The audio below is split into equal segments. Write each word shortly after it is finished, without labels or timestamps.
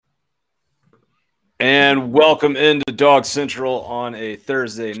And welcome into Dog Central on a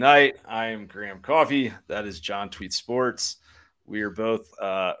Thursday night. I am Graham Coffee. That is John Tweet Sports. We are both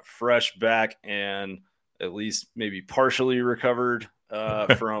fresh back and at least maybe partially recovered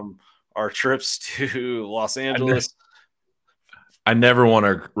from our trips to Los Angeles. I never want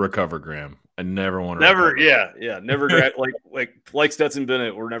to recover, Graham. I never want to Never, recover. never like Stetson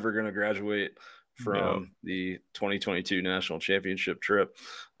Bennett. We're never going to graduate from the 2022 national championship trip.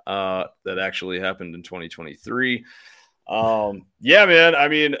 That actually happened in 2023. Yeah, man. I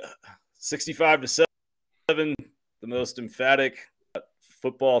mean, 65-7, the most emphatic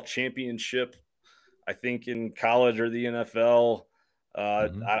football championship, I think, in college or the NFL.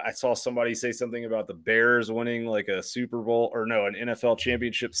 I saw somebody say something about the Bears winning like a Super Bowl or no, an NFL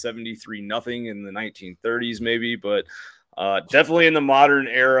championship 73-0 in the 1930s, maybe, but definitely in the modern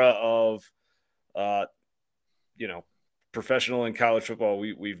era of, professional and college football,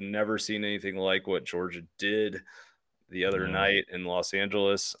 we've never seen anything like what Georgia did the other night in Los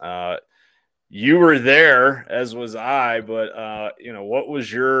Angeles. You were there, as was I, but what was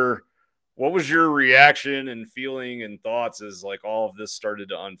your reaction and feeling and thoughts as like all of this started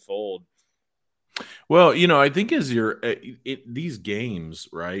to unfold? Well, I think as these games,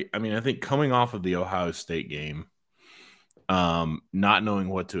 right? I mean, I think coming off of the Ohio State game, not knowing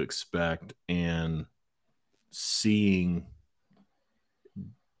what to expect and seeing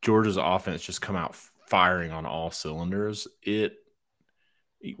Georgia's offense just come out firing on all cylinders,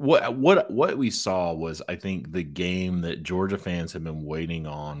 what we saw was, I think, the game that Georgia fans have been waiting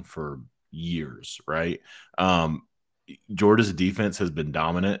on for years, right? Georgia's defense has been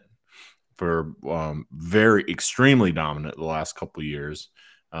dominant for extremely dominant the last couple of years.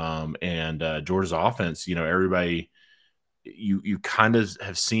 And Georgia's offense, everybody, you kind of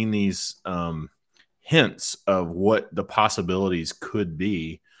have seen these hints of what the possibilities could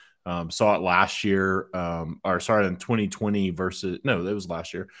be. Saw it last year, in 2020 versus – no, that was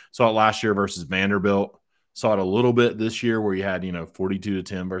last year. Saw it last year versus Vanderbilt. Saw it a little bit this year where you had,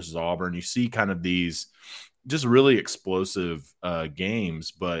 42-10 versus Auburn. You see kind of these just really explosive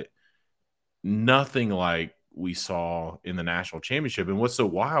games, but nothing like we saw in the national championship. And what's so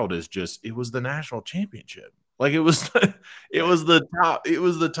wild is just it was the national championship. Like it was the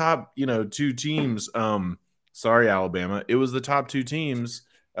top, two teams. Sorry, Alabama. It was the top two teams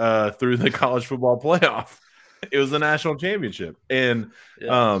through the college football playoff. It was the national championship. And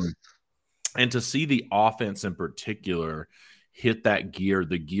and to see the offense in particular hit that gear,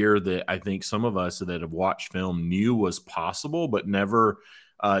 the gear that I think some of us that have watched film knew was possible, but never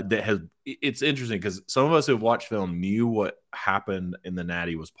it's interesting because some of us who have watched film knew what happened in the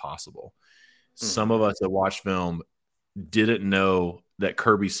Natty was possible. Some of us that watched film didn't know that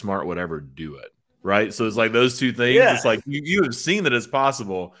Kirby Smart would ever do it. Right. So it's like those two things. Yeah. It's like you have seen that it's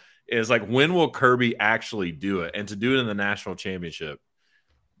possible. It's like, when will Kirby actually do it? And to do it in the national championship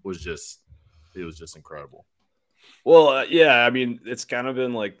was just incredible. Well, I mean, it's kind of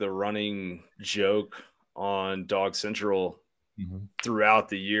been like the running joke on Dog Central throughout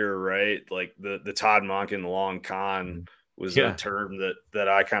the year, right? Like the Todd Monken long con was a term that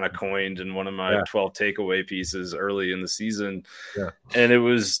I kind of coined in one of my 12 takeaway pieces early in the season. Yeah. And it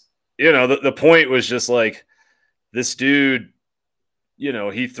was, the point was just like, this dude,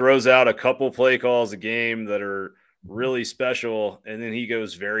 he throws out a couple play calls a game that are really special, and then he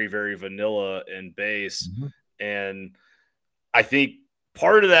goes very, very vanilla and base. And I think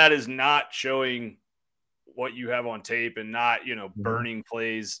part of that is not showing what you have on tape and not, burning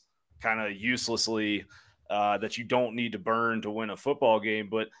plays kind of uselessly that you don't need to burn to win a football game.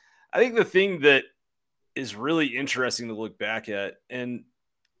 But I think the thing that is really interesting to look back at, and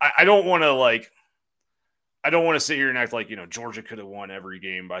I don't want to sit here and act like, Georgia could have won every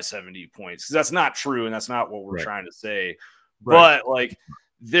game by 70 points, because that's not true. And that's not what we're trying to say. Right. But like,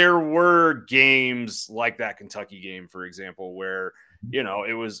 there were games like that Kentucky game, for example, where,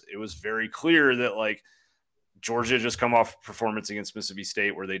 it was very clear that like Georgia just come off performance against Mississippi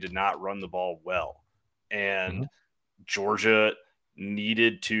State where they did not run the ball well. And Georgia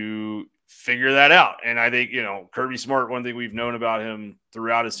needed to figure that out. And I think, Kirby Smart, one thing we've known about him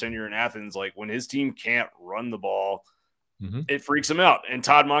throughout his tenure in Athens, like when his team can't run the ball, it freaks him out. And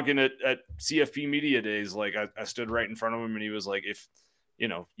Todd Monken at CFP Media Days, like I stood right in front of him and he was like, if,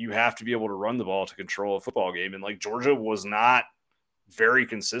 you have to be able to run the ball to control a football game. And like Georgia was not very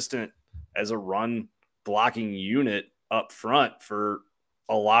consistent as a run blocking unit up front for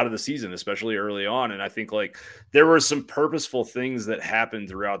a lot of the season, especially early on. And I think like there were some purposeful things that happened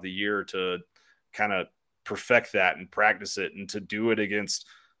throughout the year to kind of perfect that and practice it, and to do it against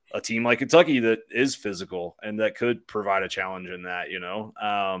a team like Kentucky that is physical and that could provide a challenge in that,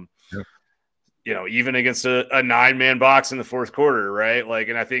 even against a 9-man box in the fourth quarter, right? Like,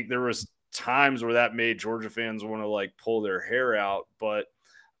 and I think there was times where that made Georgia fans want to like pull their hair out, but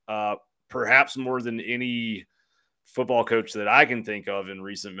uh, perhaps more than any football coach that I can think of in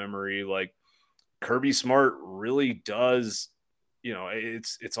recent memory, like Kirby Smart really does,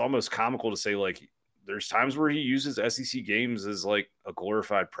 it's almost comical to say like there's times where he uses SEC games as like a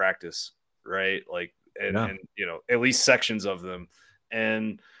glorified practice, right? Like and at least sections of them.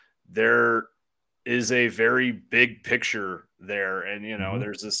 And there is a very big picture there. And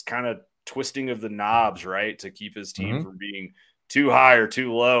there's this kind of twisting of the knobs, right, to keep his team from being too high or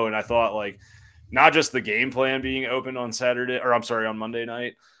too low. And I thought like not just the game plan being open on Saturday, or I'm sorry, on Monday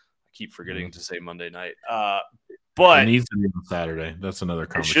night. I keep forgetting to say Monday night. But it needs to be on Saturday. That's another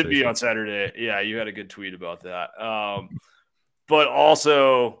conversation. It should be on Saturday. Yeah, you had a good tweet about that. But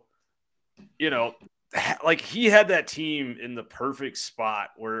also, like he had that team in the perfect spot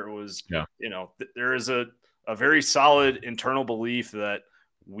where it was, there is a very solid internal belief that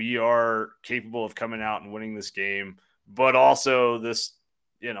we are capable of coming out and winning this game, but also this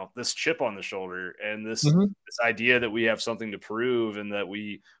chip on the shoulder and this idea that we have something to prove and that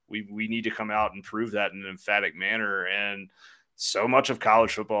we need to come out and prove that in an emphatic manner. And so much of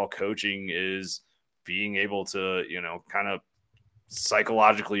college football coaching is being able to, kind of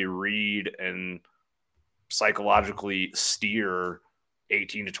psychologically read and psychologically steer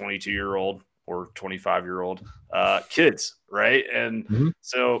 18 to 22-year-old or 25-year-old kids, right? And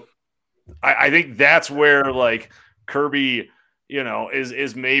so I think that's where like Kirby,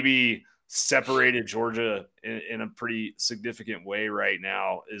 is maybe separated Georgia in a pretty significant way right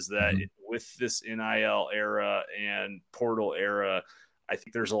now, is that with this NIL era and portal era, I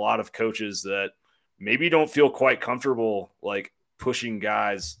think there's a lot of coaches that maybe don't feel quite comfortable like pushing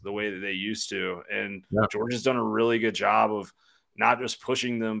guys the way that they used to. And Georgia's done a really good job of not just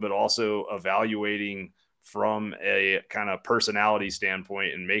pushing them, but also evaluating from a kind of personality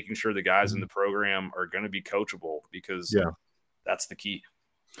standpoint and making sure the guys in the program are going to be coachable, because that's the key.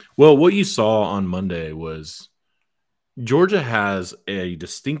 Well, what you saw on Monday was Georgia has a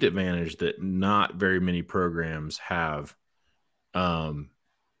distinct advantage that not very many programs have. I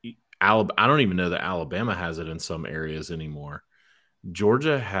don't even know that Alabama has it in some areas anymore.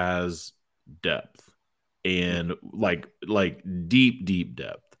 Georgia has depth, and like deep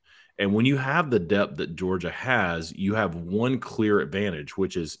depth. And when you have the depth that Georgia has, you have one clear advantage,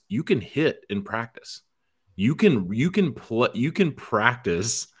 which is you can hit in practice. You can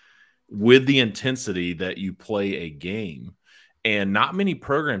practice with the intensity that you play a game. And not many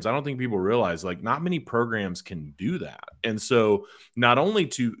programs, I don't think people realize, like not many programs can do that. And so not only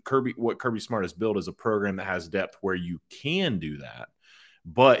to what Kirby Smart has built is a program that has depth where you can do that,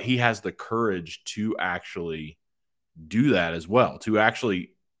 but he has the courage to actually do that as well, to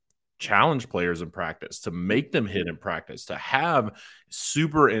actually challenge players in practice, to make them hit in practice, to have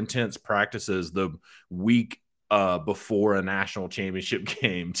super intense practices the week before a national championship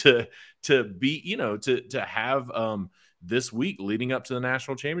game, to be, to have this week leading up to the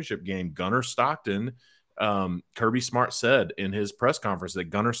national championship game. Gunnar Stockton, Kirby Smart said in his press conference that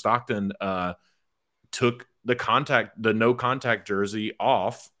Gunnar Stockton took the no contact jersey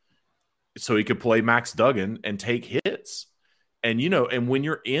off so he could play Max Duggan and take hits. And, and when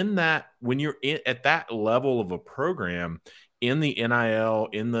you're at that level of a program in the NIL,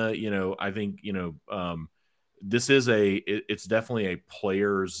 in the, I think, it's definitely a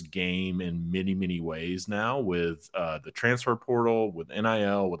player's game in many, many ways now with the transfer portal, with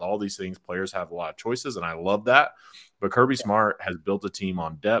NIL, with all these things. Players have a lot of choices, and I love that. But Kirby Smart has built a team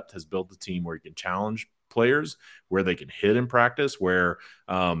on depth, has built a team where he can challenge players, where they can hit in practice, where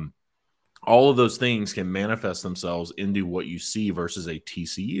all of those things can manifest themselves into what you see versus a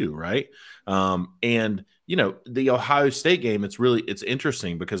TCU, right? And, the Ohio State game, it's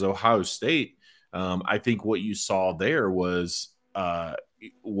interesting because Ohio State, I think what you saw there was a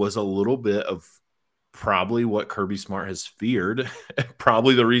little bit of probably what Kirby Smart has feared.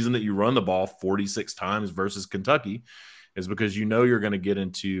 Probably the reason that you run the ball 46 times versus Kentucky is because you're going to get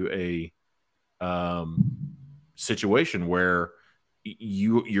into a situation where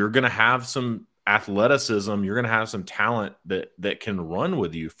you're going to have some athleticism, you're going to have some talent that can run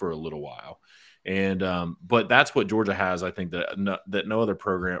with you for a little while. And but that's what Georgia has. I think that no other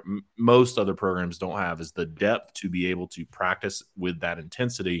program, most other programs don't have, is the depth to be able to practice with that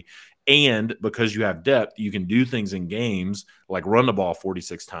intensity. And because you have depth, you can do things in games like run the ball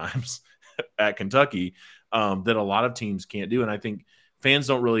 46 times at Kentucky that a lot of teams can't do. And I think fans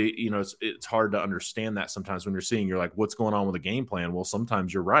don't really, it's hard to understand that sometimes when you're seeing, you're like, what's going on with the game plan? Well,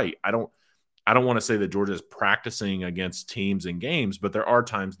 sometimes you're right. I don't want to say that Georgia is practicing against teams in games, but there are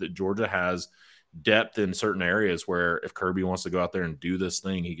times that Georgia has depth in certain areas where if Kirby wants to go out there and do this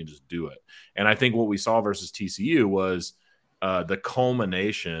thing, he can just do it. And I think what we saw versus TCU was the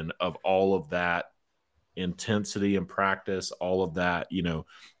culmination of all of that intensity and practice, all of that,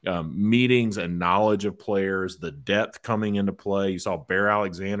 meetings and knowledge of players, the depth coming into play. You saw Bear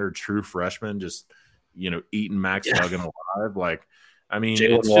Alexander, true freshman, just, eating Max Duggan alive. Like, I mean,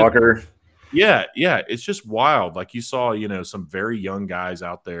 Jalen Walker. Yeah, it's just wild. Like you saw, some very young guys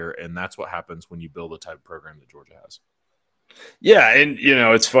out there, and that's what happens when you build the type of program that Georgia has. Yeah, and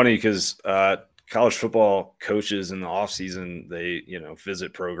it's funny because college football coaches in the offseason, they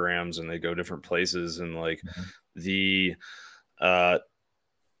visit programs and they go different places, and like the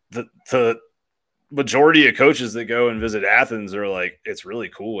majority of coaches that go and visit Athens are like, it's really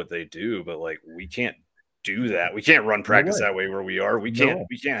cool what they do, but like we can't do that. We can't run practice that way where we are. We can't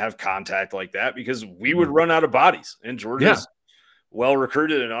have contact like that because we would run out of bodies. And Georgia's well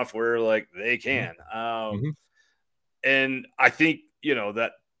recruited enough where like they can. And I think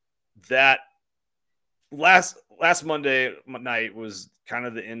that last Monday night was kind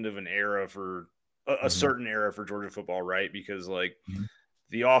of the end of an era for a certain era for Georgia football, right? Because like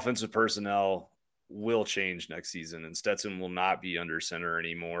the offensive personnel will change next season, and Stetson will not be under center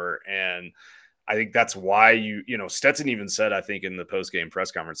anymore. And I think that's why Stetson even said, I think in the post-game press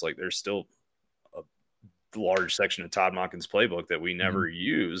conference, like there's still a large section of Todd Monken's playbook that we never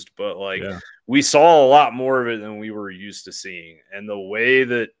used, but like we saw a lot more of it than we were used to seeing. And the way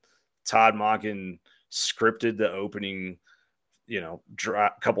that Todd Monken scripted the opening,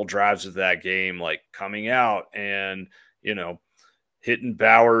 couple drives of that game, like coming out and, hitting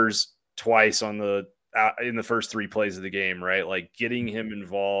Bowers twice in the first 3 plays of the game, right? Like getting him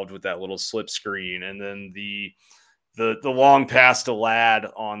involved with that little slip screen, and then the long pass to Ladd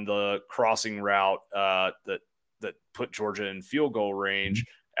on the crossing route that put Georgia in field goal range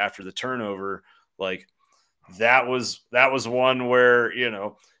after the turnover. Like that was one where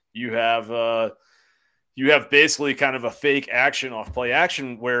you have basically kind of a fake action off play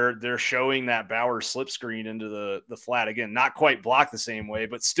action where they're showing that Bauer slip screen into the flat. Again, not quite blocked the same way,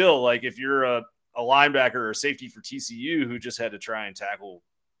 but still, like if you're a linebacker or a safety for TCU who just had to try and tackle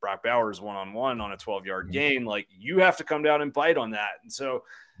Brock Bowers one-on-one on a 12-yard gain, like you have to come down and bite on that. And so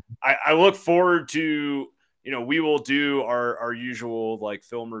I look forward to, we will do our usual like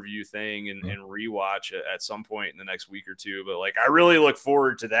film review thing and rewatch at some point in the next week or two. But like, I really look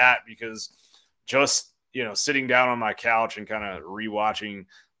forward to that because just, sitting down on my couch and kind of rewatching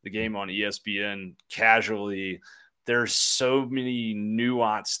the game on ESPN casually, there's so many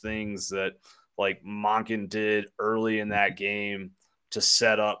nuanced things that like Monken did early in that game to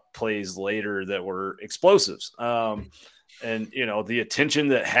set up plays later that were explosives. And, the attention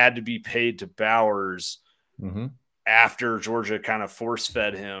that had to be paid to Bowers after Georgia kind of force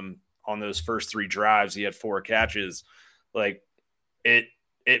fed him on those first 3 drives, he had 4 catches. Like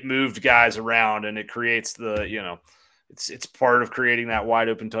it moved guys around, and it creates it's part of creating that wide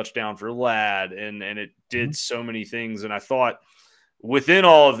open touchdown for Ladd. And it did so many things. And I thought within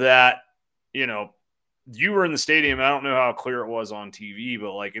all of that, you were in the stadium. I don't know how clear it was on TV,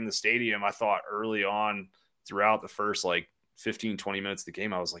 but like in the stadium, I thought early on throughout the first like 15, 20 minutes of the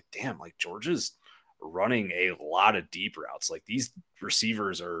game, I was like, damn, like Georgia's running a lot of deep routes. Like these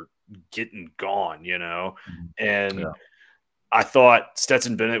receivers are getting gone, and I thought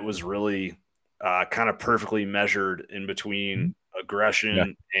Stetson Bennett was really kind of perfectly measured in between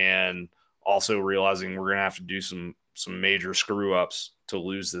aggression and also realizing we're going to have to do some major screw ups to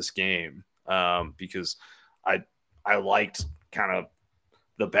lose this game. Because I liked kind of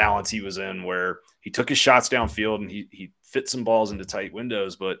the balance he was in where he took his shots downfield and he fit some balls into tight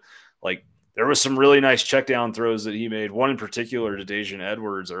windows, but like there was some really nice check down throws that he made. One in particular to Dajon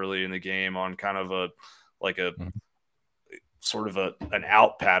Edwards early in the game on kind of a sort of an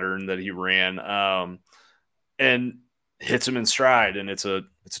out pattern that he ran, and hits him in stride. And it's a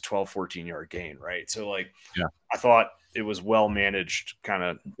 12, 14 yard gain. Right. So like, I thought it was well managed, kind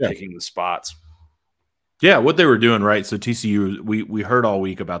of picking the spots. Yeah, what they were doing, right? So TCU, we heard all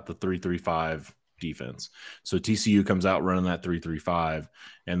week about the 3-3-5 defense. So TCU comes out running that 3-3-5,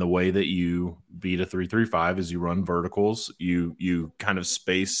 and the way that you beat a 3-3-5 is you run verticals. You kind of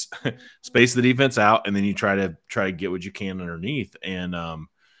space the defense out, and then you try to get what you can underneath. And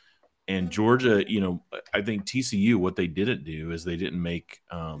Georgia, I think TCU, what they didn't do is they didn't make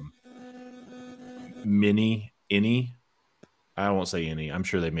any. I won't say any. I'm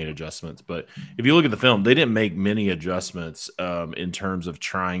sure they made adjustments. But if you look at the film, they didn't make many adjustments in terms of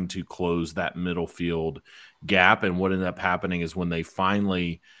trying to close that middle field gap. And what ended up happening is when they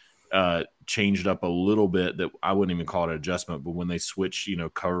finally changed up a little bit, that I wouldn't even call it an adjustment, but when they switched,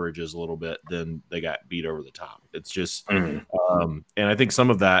 coverages a little bit, then they got beat over the top. It's just, and I think some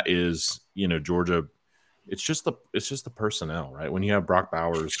of that is, Georgia. It's just the personnel, right? When you have Brock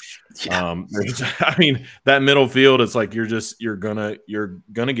Bowers, I mean, that middle field, it's like you're gonna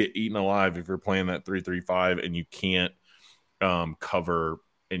get eaten alive if you're playing that 3-3-5 and you can't cover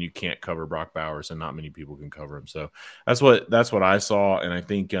Brock Bowers, and not many people can cover him. So that's what I saw, and I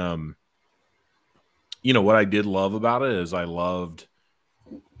think what I did love about it is I loved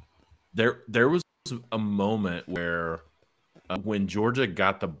there was a moment where when Georgia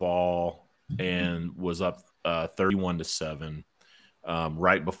got the ball and was up 31-7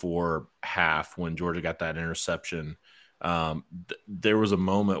 right before half, when Georgia got that interception. There was a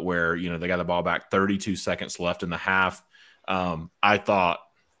moment where they got the ball back, 32 seconds left in the half. I thought,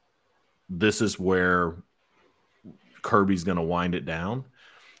 this is where Kirby's going to wind it down,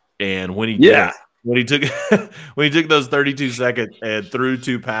 and when he did, when he took those 32 seconds and threw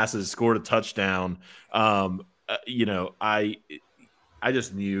 2 passes, scored a touchdown, I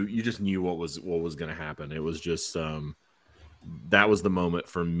just knew, you just knew what was going to happen. It was just that was the moment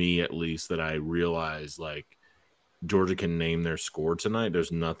for me, at least, that I realized, like, Georgia can name their score tonight.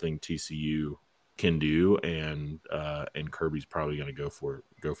 There's nothing TCU can do, and Kirby's probably going to go for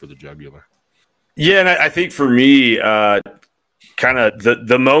the jugular. Yeah, and I think for me, kind of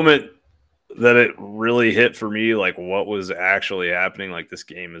the moment that it really hit for me, like what was actually happening, like this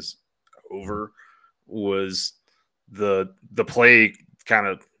game is over, was the play kind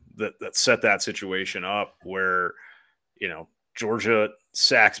of that set that situation up where, Georgia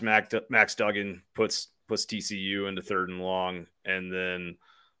sacks Max Duggan, puts TCU into 3rd and long, and then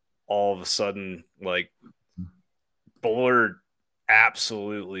all of a sudden, like, Bullard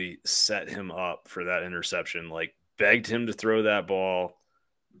absolutely set him up for that interception, like begged him to throw that ball,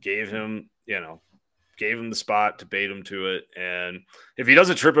 gave him the spot to bait him to it. And if he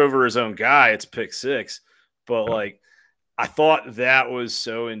doesn't trip over his own guy, it's pick 6. But like, I thought that was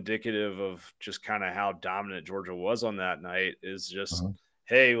so indicative of just kind of how dominant Georgia was on that night, is just,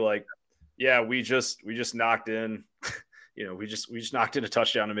 hey, like, yeah, we just knocked in, we just knocked in a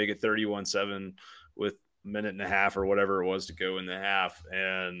touchdown to make it 31-7 with a minute and a half or whatever it was to go in the half.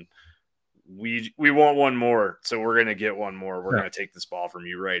 And we want one more. So we're going to get one more. We're going to take this ball from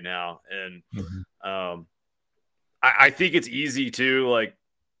you right now. And I think it's easy to, like,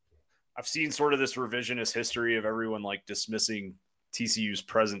 I've seen sort of this revisionist history of everyone like dismissing TCU's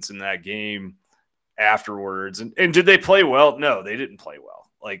presence in that game afterwards. And did they play well? No, they didn't play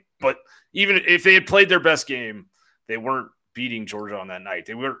well. Like, but even if they had played their best game, they weren't beating Georgia on that night.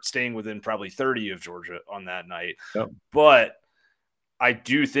 They weren't staying within probably 30 of Georgia on that night. Yep. But I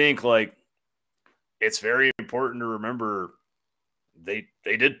do think, like, it's very important to remember they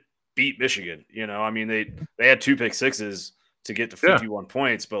did beat Michigan. I mean, they had 2 pick sixes to get to 51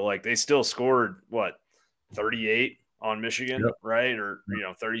 points, but like they still scored 38 on Michigan, right? Or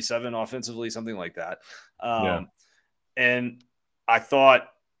 37 offensively, something like that. And I thought,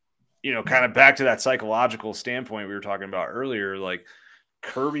 kind of back to that psychological standpoint we were talking about earlier, like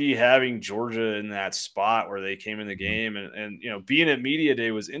Kirby having Georgia in that spot where they came in the game, and being at media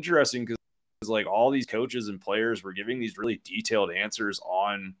day was interesting because like all these coaches and players were giving these really detailed answers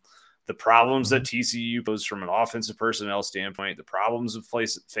on the problems that TCU posed from an offensive personnel standpoint, the problems of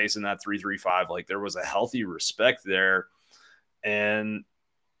facing that 3-3-5. Like, there was a healthy respect there. And,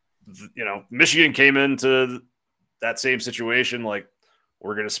 Michigan came into that same situation, like,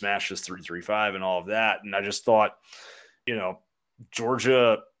 we're going to smash this 3-3-5 and all of that. And I just thought,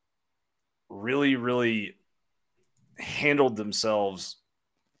 Georgia really, really handled themselves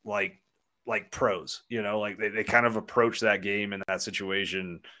like pros, like they kind of approached that game in that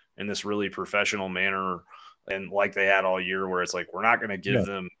situation in this really professional manner, and like they had all year, where it's like, we're not going to give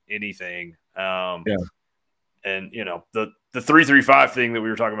them anything. And the 3-3-5 thing that we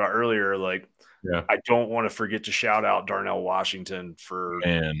were talking about earlier, like, I don't want to forget to shout out Darnell Washington for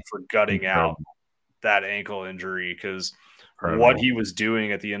gutting out that ankle injury, because what he was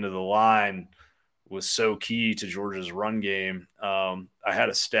doing at the end of the line was so key to Georgia's run game. I had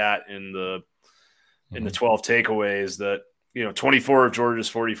a stat in the 12 takeaways that 24 of Georgia's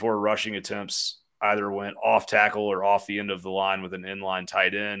 44 rushing attempts either went off tackle or off the end of the line with an inline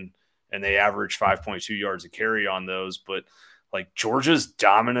tight end, and they averaged 5.2 yards a carry on those. But like, Georgia's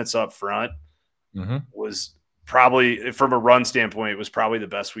dominance up front was probably, from a run standpoint, it was probably the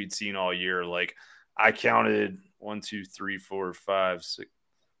best we'd seen all year. Like, I counted 1, 2, 3, 4, 5, 6.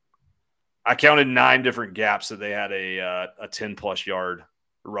 I counted 9 different gaps that they had a 10+ yard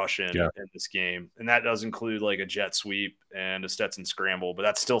rush in this game. And that does include like a jet sweep and a Stetson scramble, but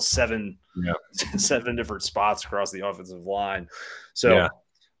that's still seven different spots across the offensive line. So,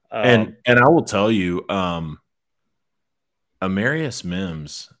 and I will tell you, Amarius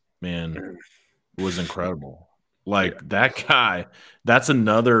Mims, man, was incredible. Like that guy, that's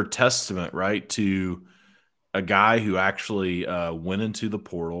another testament, right, to a guy who actually went into the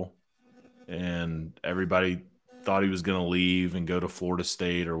portal, and everybody thought he was going to leave and go to Florida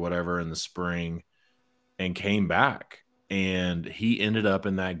State or whatever in the spring, and came back. And he ended up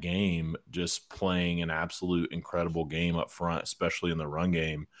in that game just playing an absolute incredible game up front, especially in the run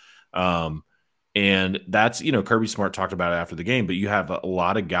game. And that's, Kirby Smart talked about it after the game, but you have a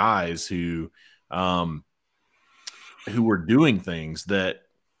lot of guys who were doing things that,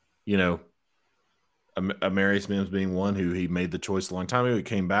 Amarius Mims being one who he made the choice a long time ago. He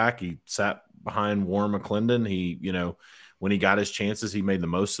came back. He sat behind Warren McClendon. He, when he got his chances, he made the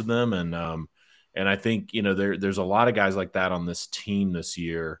most of them. And I think, there's a lot of guys like that on this team this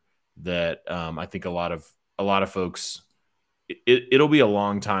year that I think a lot of folks, it'll be a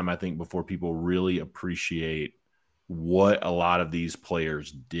long time, I think, before people really appreciate what a lot of these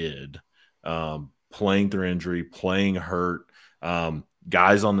players did, playing through injury, playing hurt,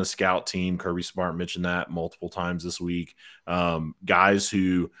 guys on the scout team. Kirby Smart mentioned that multiple times this week. Guys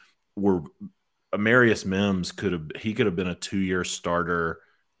who were Amarius Mims could have been a 2-year starter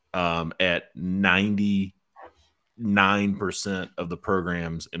at 99% of the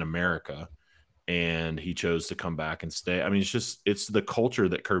programs in America, and he chose to come back and stay. I mean, it's the culture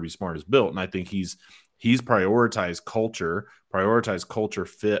that Kirby Smart has built, and I think he's prioritized culture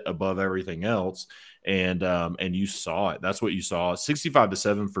fit above everything else. And you saw it. That's what you saw.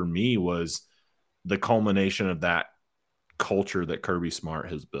 65-7 for me was the culmination of that culture that Kirby Smart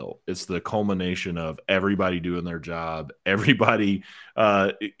has built. It's the culmination of everybody doing their job, everybody,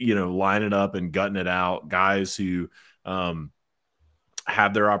 lining up and gutting it out, guys who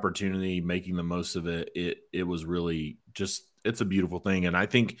have their opportunity, making the most of it. It was really just, it's a beautiful thing. And I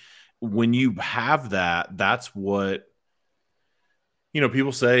think when you have that, that's what,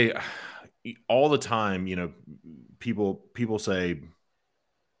 people say all the time, people say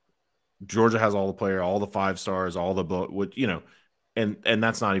Georgia has all the player, all the 5 stars, all the, and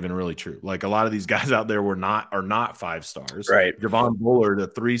that's not even really true. Like a lot of these guys out there are not 5 stars. Right. Javon Bullard, a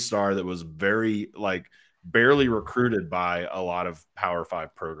 3-star that was barely recruited by a lot of Power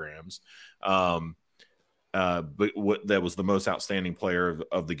 5 programs. But that was the most outstanding player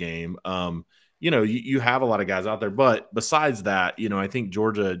of the game. You have a lot of guys out there, but besides that, I think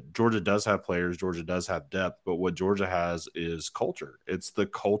Georgia does have players. Georgia does have depth, but what Georgia has is culture. It's the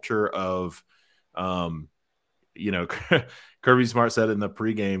culture of, Kirby Smart said in the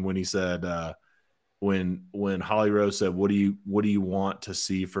pregame when he said, when Holly Rose said, what do you want to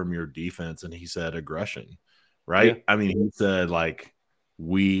see from your defense? And he said aggression, right? Yeah. I mean, he said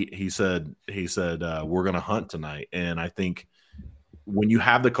we're going to hunt tonight. And I think when you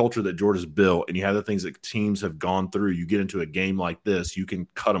have the culture that Georgia's built and you have the things that teams have gone through, you get into a game like this, you can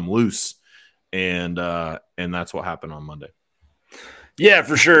cut them loose. And that's what happened on Monday. Yeah,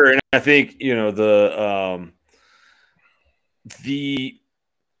 for sure. And I think, the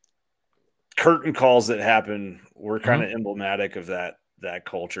curtain calls that happen were kind of emblematic of that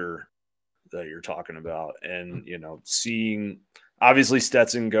culture that you're talking about. And, seeing obviously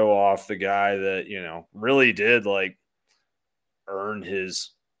Stetson go off, the guy that, really did earn his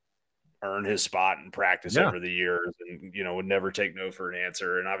spot in practice over the years, and would never take no for an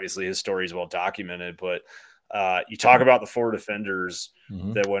answer. And obviously his story is well documented, but you talk about the 4 defenders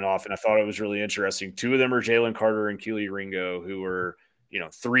that went off, and I thought it was really interesting. 2 of them are Jalen Carter and Keely Ringo, who were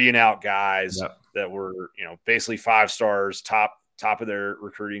 3-and-out guys that were basically 5 stars, top of their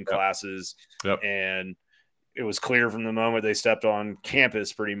recruiting classes. And it was clear from the moment they stepped on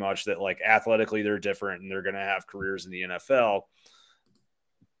campus pretty much that athletically they're different and they're going to have careers in the NFL.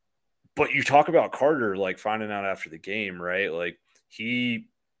 But you talk about Carter, finding out after the game, right? He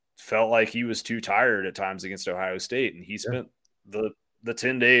felt like he was too tired at times against Ohio State. And he spent the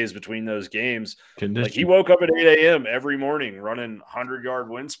 10 days between those games. He woke up at 8 a.m. every morning running 100-yard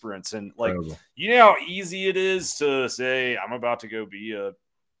wind sprints. And you know how easy it is to say, I'm about to go be a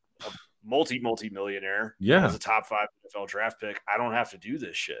multi-millionaire as a top 5 NFL draft pick. I don't have to do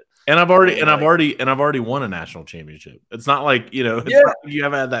this shit. And I've already won a national championship. It's not like, not like you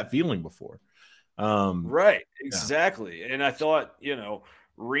haven't had that feeling before. Right. Exactly. And I thought,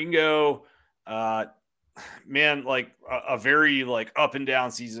 Ringo, man, a very up and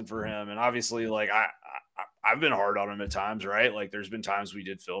down season for him. And obviously I've been hard on him at times, right? There's been times we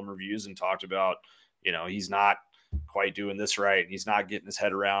did film reviews and talked about, he's not quite doing this right, and he's not getting his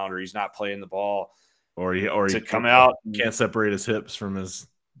head around, or he's not playing the ball, or he to come out can't separate his hips from his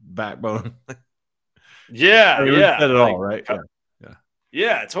backbone. Yeah, I mean, we've yeah, said it all, right? Yeah, yeah,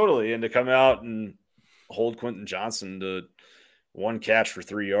 yeah, totally. And to come out and hold Quentin Johnson to one catch for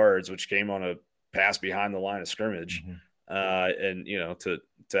 3 yards, which came on a pass behind the line of scrimmage, and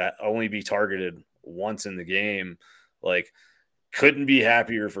to only be targeted once in the game, like, couldn't be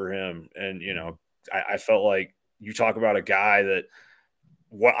happier for him. And I felt like, you talk about a guy that,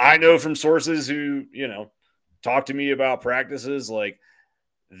 what I know from sources who talk to me about practices, like,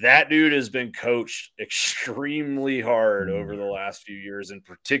 that dude has been coached extremely hard over the last few years, and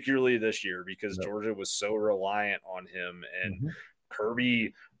particularly this year, because Georgia was so reliant on him, and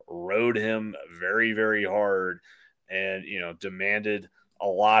Kirby rode him very, very hard, and demanded a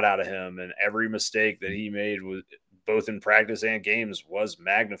lot out of him, and every mistake that he made, was both in practice and games, was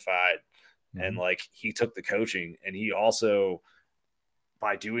magnified. And like, he took the coaching, and he also,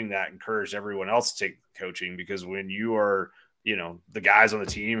 by doing that, encouraged everyone else to take coaching, because when you are the guys on the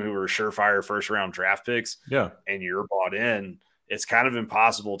team who are surefire first round draft picks, and you're bought in, it's kind of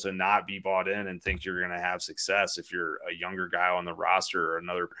impossible to not be bought in and think you're going to have success if you're a younger guy on the roster or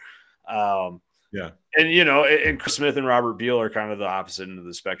another. And Chris Smith and Robert Beal are kind of the opposite end of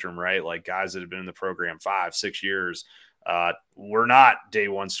the spectrum, right? Like, guys that have been in the program 5-6 years. We're not day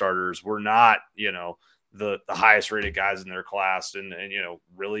one starters. We're not, the highest rated guys in their class, and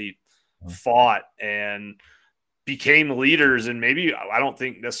really fought and became leaders. And maybe, I don't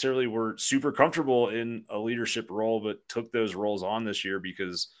think necessarily were super comfortable in a leadership role, but took those roles on this year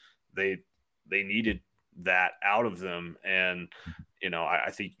because they needed that out of them. And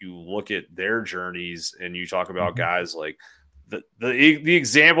I think you look at their journeys, and you talk about guys like the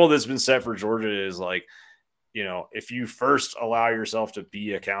example that's been set for Georgia is like, if you first allow yourself to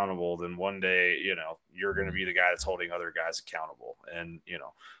be accountable, then one day, you're going to be the guy that's holding other guys accountable. And,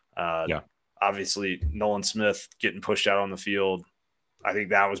 obviously Nolan Smith getting pushed out on the field, I think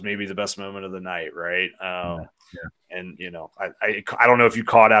that was maybe the best moment of the night. Right. And, I don't know if you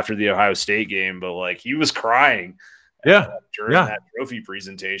caught after the Ohio State game, but like, he was crying during that trophy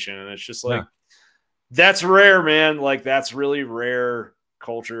presentation. And it's just like, that's rare, man. Like, that's really rare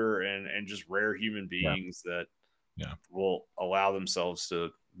culture, and just rare human beings that will allow themselves to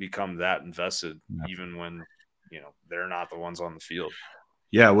become that invested, even when they're not the ones on the field.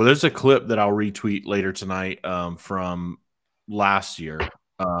 Yeah, well, there's a clip that I'll retweet later tonight from last year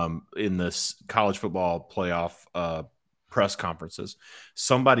in this college football playoff press conferences.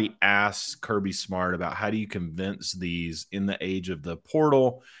 Somebody asked Kirby Smart about, how do you convince these, in the age of the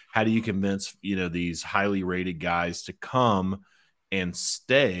portal, how do you convince these highly rated guys to come and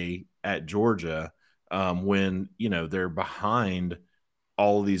stay at Georgia when they're behind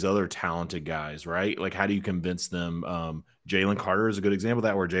all of these other talented guys, right? Like, how do you convince them? Jalen Carter is a good example of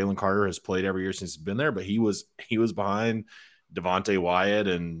that, where Jalen Carter has played every year since he's been there, but he was behind Devontae Wyatt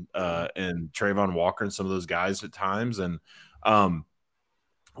and Trayvon Walker and some of those guys at times. And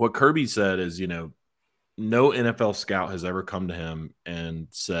what Kirby said is, no NFL scout has ever come to him and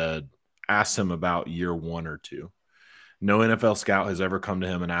asked him about year 1 or 2. No NFL scout has ever come to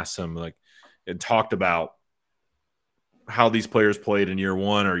him and asked him, like, and talked about how these players played in year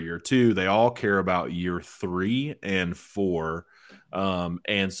 1 or year 2. They all care about year 3 and 4.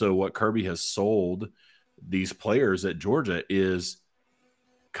 And so what Kirby has sold these players at Georgia is,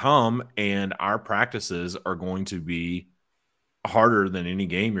 come, and our practices are going to be harder than any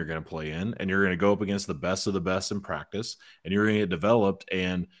game you're going to play in. And you're going to go up against the best of the best in practice, and you're going to get developed.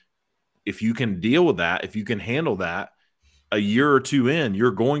 And if you can deal with that, if you can handle that, a year or 2 in,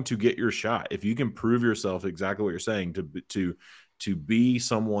 you're going to get your shot. If you can prove yourself, exactly what you're saying, to be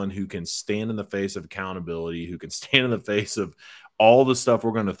someone who can stand in the face of accountability, who can stand in the face of all the stuff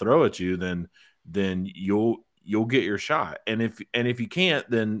we're going to throw at you, then you'll get your shot. And if you can't,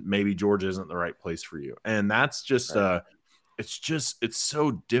 then maybe Georgia isn't the right place for you. And that's just right. It's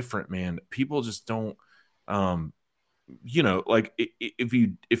so different, man. People just don't like,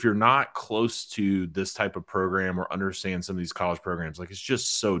 if you're not close to this type of program or understand some of these college programs, like, it's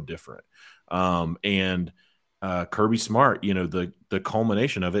just so different. And Kirby Smart, the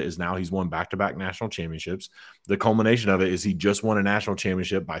culmination of it is now he's won back-to-back national championships. The culmination of it is he just won a national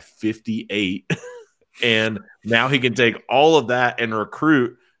championship by 58. And now he can take all of that and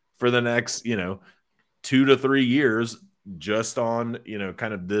recruit for the next, 2 to 3 years, just on,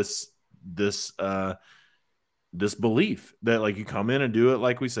 kind of this belief that, like, you come in and do it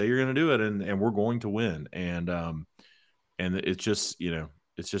like we say you're going to do it, and we're going to win. And it's just,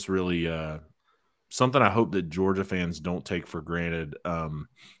 it's just really something I hope that Georgia fans don't take for granted.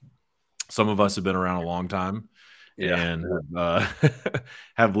 Some of us have been around a long time, Yeah. and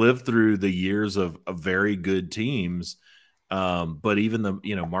have lived through the years of very good teams. But even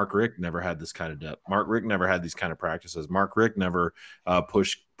Mark Richt never had this kind of depth. Mark Richt never had these kind of practices. Mark Richt never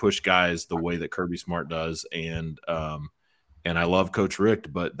push guys the way that Kirby Smart does. And I love Coach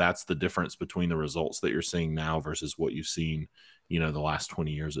Richt, but that's the difference between the results that you're seeing now versus what you've seen, the last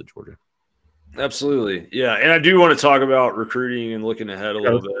 20 years at Georgia. Absolutely. Yeah. And I do want to talk about recruiting and looking ahead a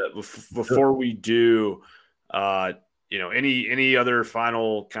little bit before we do. Any other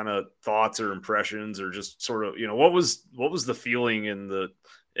final kind of thoughts or impressions, or just sort of, what was the feeling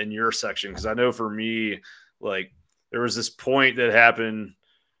in your section? Because I know for me, like, there was this point that happened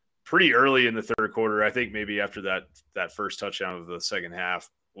pretty early in the third quarter. I think maybe after that first touchdown of the second half,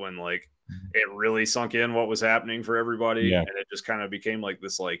 when like it really sunk in what was happening for everybody, and it just kind of became like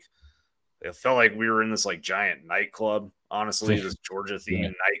this, like, it felt like we were in this like giant nightclub, honestly, this Georgia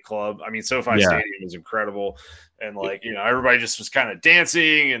themed nightclub. I mean, SoFi Stadium was incredible. And like, everybody just was kind of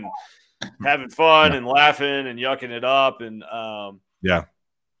dancing and having fun and laughing and yucking it up. And I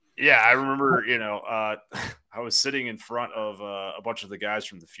remember, I was sitting in front of a bunch of the guys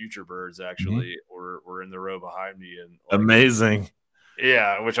from the Future Birds, actually, were in the row behind me. And like, amazing.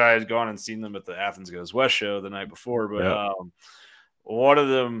 Yeah, which I had gone and seen them at the Athens Goes West show the night before. But one of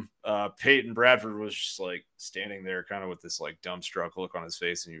them, Peyton Bradford, was just like standing there kind of with this like dumbstruck look on his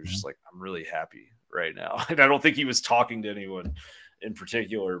face. And he was just like, I'm really happy right now. And I don't think he was talking to anyone in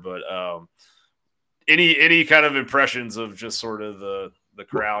particular, but any kind of impressions of just sort of the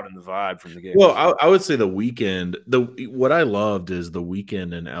crowd and the vibe from the game? Well, I would say the weekend, what I loved is the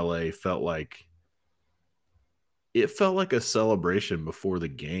weekend in LA felt like a celebration before the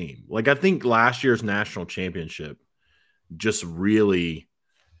game. Like, I think last year's national championship just really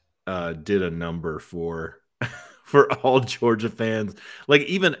did a number for all Georgia fans. Like,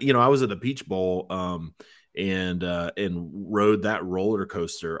 even I was at the Peach Bowl and rode that roller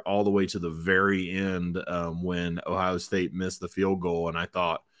coaster all the way to the very end when Ohio State missed the field goal, and I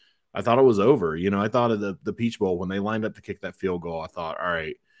thought it was over. I thought of the Peach Bowl when they lined up to kick that field goal. I thought, all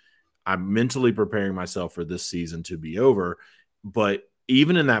right, I'm mentally preparing myself for this season to be over. But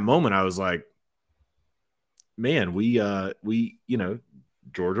even in that moment, I was like, man, we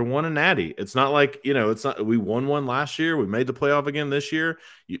Georgia won a natty. It's not like, it's not, we won one last year. We made the playoff again this year.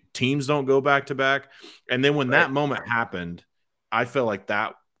 Teams don't go back to back. And then when that moment happened, I felt like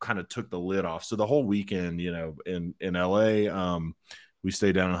that kind of took the lid off. So the whole weekend, in LA, we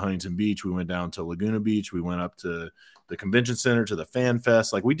stayed down in Huntington Beach. We went down to Laguna Beach. We went up to the convention center, to the Fan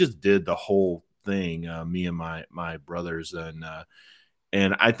Fest. Like, we just did the whole thing, me and my brothers. And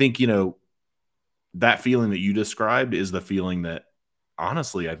I think, that feeling that you described is the feeling that,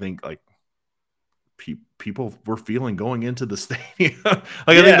 honestly, I think like people were feeling going into the stadium. I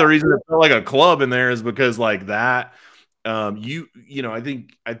think the reason it felt like a club in there is because like that, I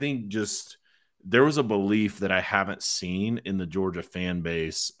think just there was a belief that I haven't seen in the Georgia fan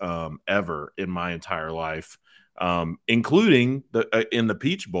base ever in my entire life, including in the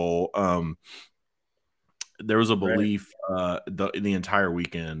Peach Bowl. There was a belief the entire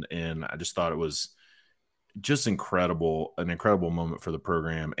weekend, and I just thought it was just an incredible moment for the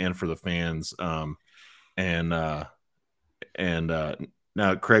program and for the fans. Now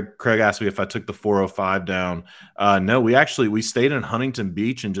Craig asked me if I took the 405 down. No, we stayed in Huntington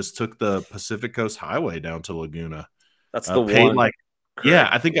Beach and just took the Pacific Coast Highway down to Laguna. That's the one. Like,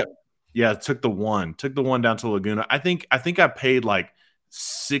 I think took the one down to Laguna. I think I paid like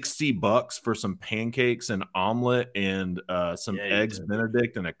 $60 for some pancakes and omelet and some eggs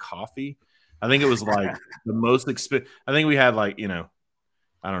Benedict and a coffee. I think it was like the most expensive. I think we had like,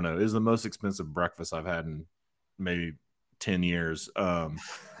 I don't know. It was the most expensive breakfast I've had in maybe 10 years.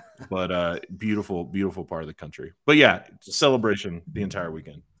 But beautiful, beautiful part of the country. But yeah, celebration the entire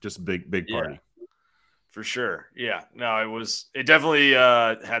weekend. Just a big party. For sure. Yeah. No, it definitely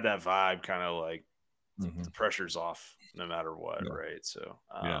had that vibe, kind of like the pressure's off no matter what. Right. So,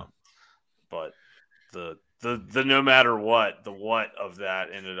 but the no matter what, the what of that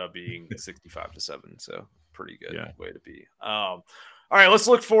ended up being 65-7. So pretty good way to be. All right, let's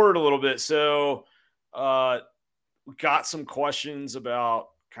look forward a little bit. So we got some questions about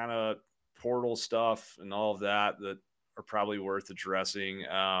kind of portal stuff and all of that are probably worth addressing.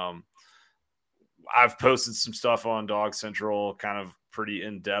 I've posted some stuff on Dog Central, kind of pretty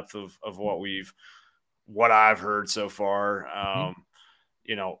in depth of what I've heard so far.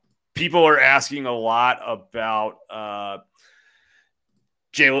 People are asking a lot about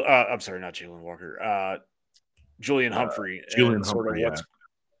Jalen Walker, Julian Humphrey,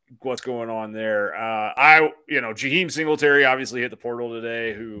 what's going on there. Jaheim Singletary obviously hit the portal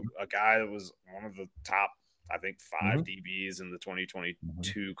today, a guy that was one of the top, I think 5 DBs in the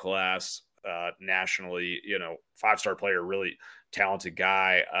 2022 class nationally. 5-star player, really talented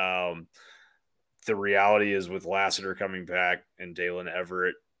guy. The reality is with Lassiter coming back and Dalen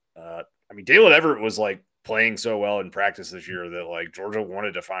Everett. Dalen Everett was like playing so well in practice this year that like Georgia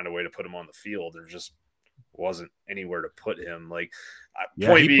wanted to find a way to put him on the field. There just wasn't anywhere to put him. Like,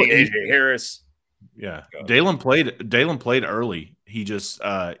 point being, AJ Harris. Yeah, Dalen played early. He just,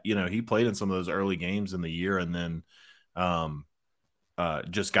 he played in some of those early games in the year, and then,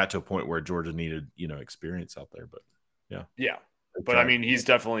 just got to a point where Georgia needed, experience out there. But yeah. But I mean, he's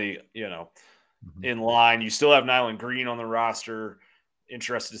definitely, in line. You still have Nyland Green on the roster.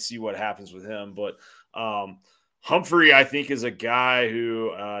 Interested to see what happens with him. But Humphrey, I think, is a guy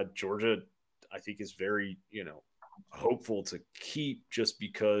who Georgia, I think, is very, hopeful to keep just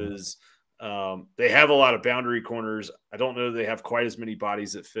because they have a lot of boundary corners. I don't know they have quite as many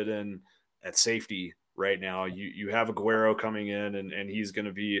bodies that fit in at safety right now. You have Aguero coming in, and he's going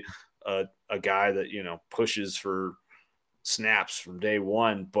to be a guy that, pushes for snaps from day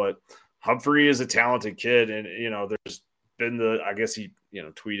one. But Humphrey is a talented kid, and, there's been I guess he,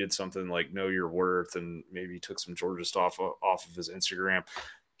 tweeted something like "Know Your Worth," and maybe took some Georgia stuff off of his Instagram.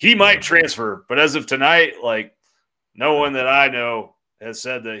 He might transfer, but as of tonight, like, no one that I know has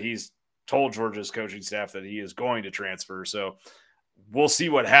said that he's told Georgia's coaching staff that he is going to transfer. So we'll see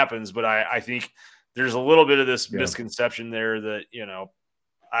what happens. But I think there's a little bit of this misconception there that,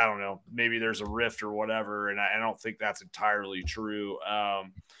 I don't know, maybe there's a rift or whatever. And I don't think that's entirely true.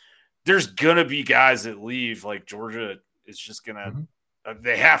 There's going to be guys that leave. Like, Georgia is just going to,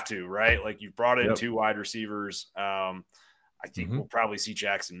 they have to, right? Like, you've brought in 2 wide receivers. I think we'll probably see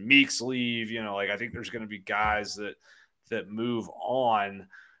Jackson Meeks leave. I think there's going to be guys that move on,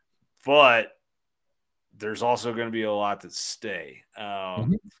 but there's also going to be a lot that stay.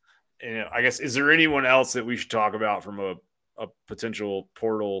 And I guess, is there anyone else that we should talk about from a potential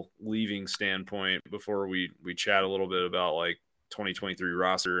portal leaving standpoint before we chat a little bit about like 2023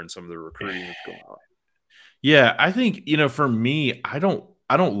 roster and some of the recruiting that's going on? Yeah, I think, for me, I don't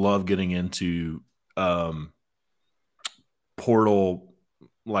love getting into portal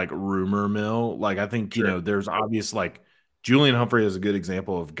like rumor mill. Like, I think, there's obvious, like, Julian Humphrey is a good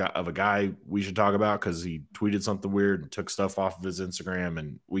example of a guy we should talk about because he tweeted something weird and took stuff off of his Instagram,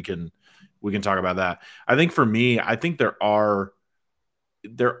 and we can talk about that. I think for me, I think there are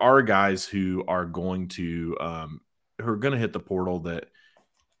guys who are going to hit the portal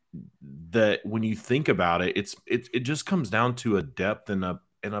that when you think about it, it just comes down to a depth and a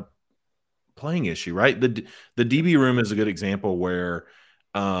playing issue, right? The DB room is a good example where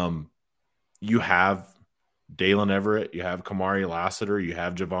you have Dalen Everett, you have Kamari Lassiter, you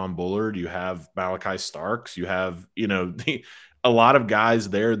have Javon Bullard, you have Malachi Starks, you have, a lot of guys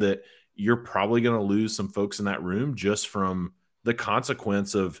there that you're probably going to lose some folks in that room just from the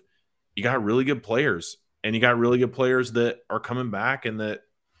consequence of you got really good players, and you got really good players that are coming back, and that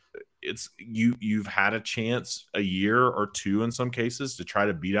you've had a chance a year or 2 in some cases to try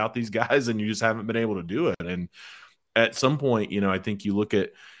to beat out these guys, and you just haven't been able to do it. And at some point, I think you look at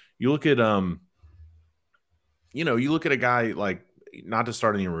a guy like, not to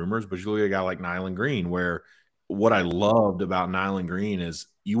start any rumors, but you look at a guy like Nyland Green, where what I loved about Nyland Green is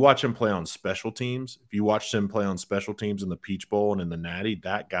you watch him play on special teams. If you watched him play on special teams in the Peach Bowl and in the Natty,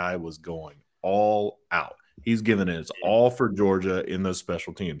 that guy was going all out. He's given it his all for Georgia in those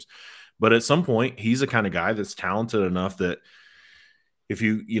special teams. But at some point, he's the kind of guy that's talented enough that if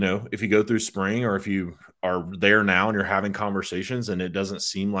you go through spring, or if you are there now and you're having conversations and it doesn't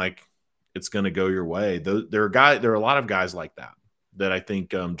seem like it's going to go your way, there are a lot of guys like that I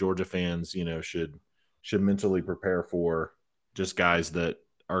think Georgia fans, should mentally prepare for. Just guys that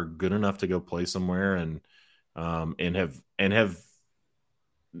are good enough to go play somewhere, and have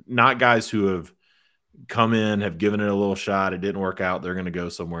not guys who have come in, have given it a little shot, it didn't work out, they're going to go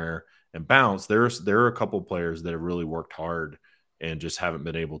somewhere and bounce. There are a couple players that have really worked hard and just haven't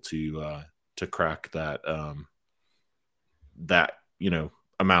been able to crack that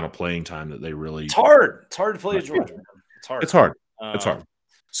amount of playing time that they really. It's hard to play at Georgia. It's hard. It's hard.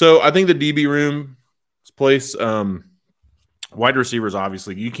 So I think the DB room place, wide receivers,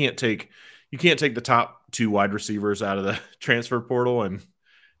 obviously you can't take the top 2 wide receivers out of the transfer portal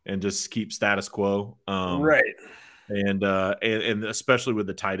and just keep status quo. Right. And especially with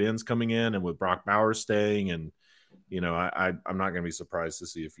the tight ends coming in, and with Brock Bowers staying, and I'm not going to be surprised to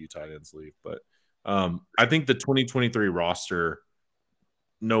see a few tight ends leave. But I think the 2023 roster,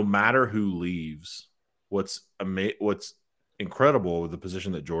 no matter who leaves, what's incredible with the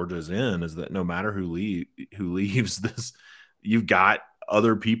position that Georgia is in is that no matter who leaves this, you've got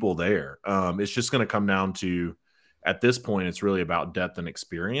other people there. It's just going to come down to, at this point, it's really about depth and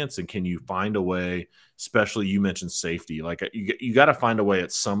experience. And can you find a way, especially you mentioned safety, like you got to find a way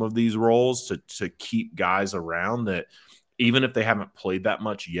at some of these roles to keep guys around that, even if they haven't played that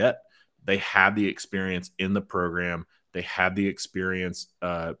much yet, they have the experience in the program. They have the experience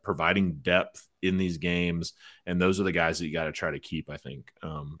providing depth in these games. And those are the guys that you got to try to keep, I think,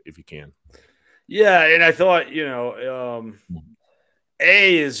 if you can. Yeah. And I thought,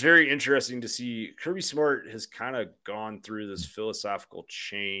 A is very interesting to see. Kirby Smart has kind of gone through this philosophical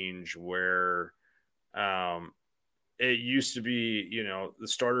change where it used to be, the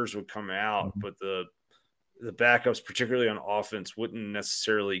starters would come out, but the backups, particularly on offense, wouldn't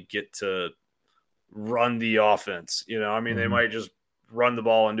necessarily get to run the offense. They might just run the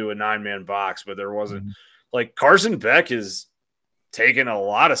ball into a 9-man box, but there wasn't like Carson Beck is taken a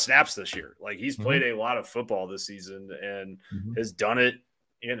lot of snaps this year. Like he's played a lot of football this season and has done it.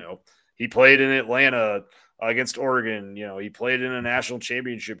 He played in Atlanta against Oregon. He played in a national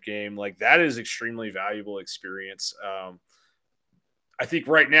championship game. Like that is extremely valuable experience. I think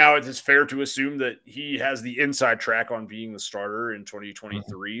right now it is fair to assume that he has the inside track on being the starter in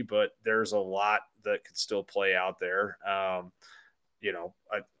 2023, but there's a lot that could still play out there. I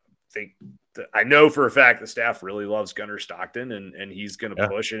think I know for a fact the staff really loves Gunnar Stockton and he's going to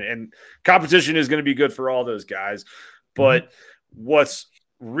push and competition is going to be good for all those guys. But what's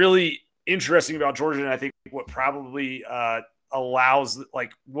really interesting about Georgia, and I think what probably allows,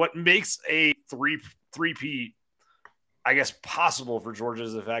 like what makes a three-peat, I guess, possible for Georgia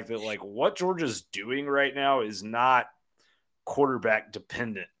is the fact that like what Georgia's doing right now is not quarterback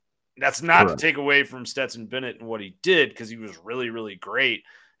dependent. That's not to take away from Stetson Bennett and what he did, because he was really, really great.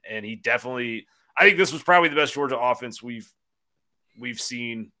 And he definitely, I think this was probably the best Georgia offense we've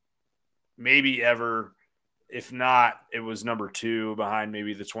seen maybe ever. If not, it was number 2 behind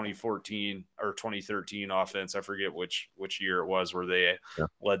maybe the 2014 or 2013 offense. I forget which year it was where they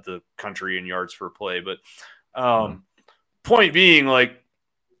led the country in yards per play. But point being, like,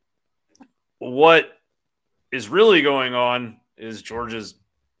 what is really going on is Georgia's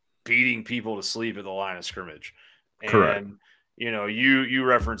beating people to sleep at the line of scrimmage. Correct. And, you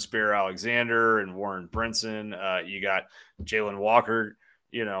referenced Bear Alexander and Warren Brinson. You got Jalen Walker,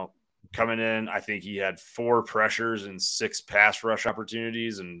 coming in. I think he had 4 pressures and 6 pass rush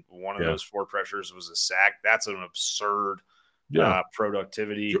opportunities, and one of those 4 pressures was a sack. That's an absurd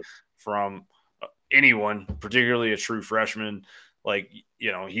productivity from anyone, particularly a true freshman. Like,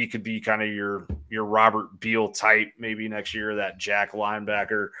 he could be kind of your Robert Beal type maybe next year, that jack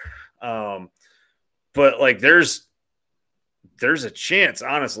linebacker. But like there's a chance,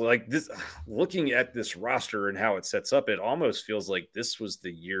 honestly, like this, looking at this roster and how it sets up, it almost feels like this was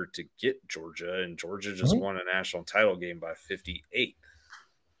the year to get Georgia, and Georgia just won a national title game by 58.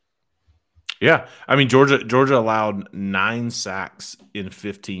 Yeah. I mean, Georgia allowed 9 sacks in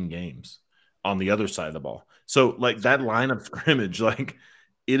 15 games on the other side of the ball. So like that line of scrimmage, like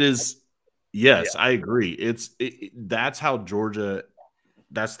it is, yes, I agree. That's how Georgia,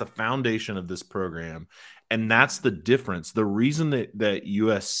 that's the foundation of this program. And that's the difference. The reason that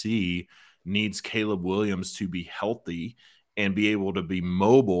USC needs Caleb Williams to be healthy and be able to be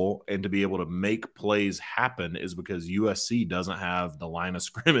mobile and to be able to make plays happen is because USC doesn't have the line of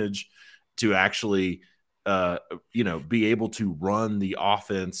scrimmage to actually, be able to run the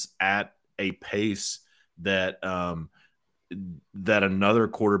offense at a pace that that another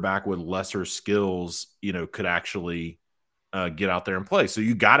quarterback with lesser skills, could actually get out there and play. So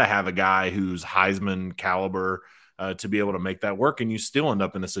you got to have a guy who's Heisman caliber to be able to make that work. And you still end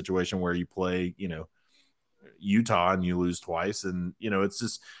up in a situation where you play, Utah and you lose twice. And, it's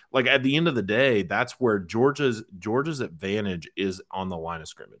just like at the end of the day, that's where Georgia's advantage is on the line of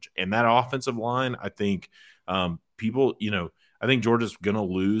scrimmage. And that offensive line, I think I think Georgia's going to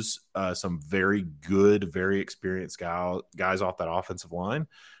lose some very good, very experienced guys off that offensive line.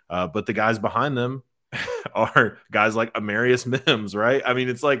 But the guys behind them are guys like Amarius Mims, right? I mean,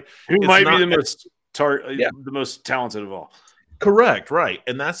 it's like who might be the most talented of all. Correct, right.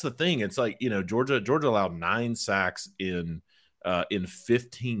 And that's the thing. It's like, Georgia allowed 9 sacks in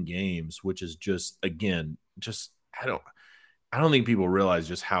 15 games, which is just, again, I don't think people realize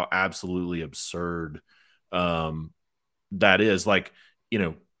just how absolutely absurd that is. Like,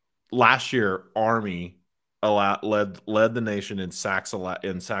 last year Army led the nation in sacks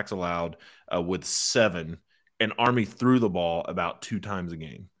allowed with 7, and Army threw the ball about 2 times a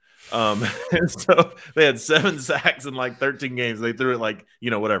game. And so they had 7 sacks in like 13 games. They threw it like,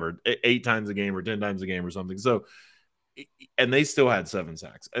 whatever, 8 times a game or 10 times a game or something. So, and they still had 7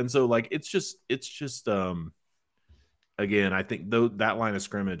 sacks. And so like, it's just again, I think that line of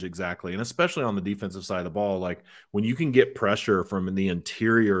scrimmage exactly, and especially on the defensive side of the ball, like when you can get pressure from the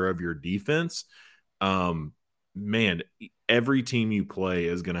interior of your defense, man, every team you play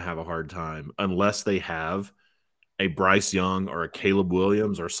is going to have a hard time unless they have a Bryce Young or a Caleb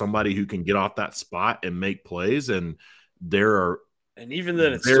Williams or somebody who can get off that spot and make plays. And there are And even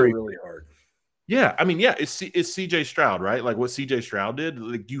then, it's still very really hard. yeah, I mean, yeah, it's CJ Stroud, right? Like what CJ Stroud did,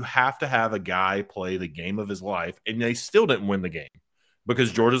 like you have to have a guy play the game of his life, and they still didn't win the game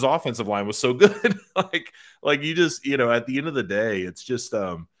because Georgia's offensive line was so good. like you just, at the end of the day, it's just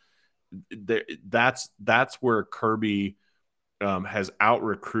that's where Kirby has out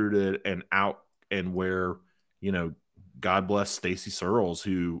recruited and where, you know, God bless Stacy Searles,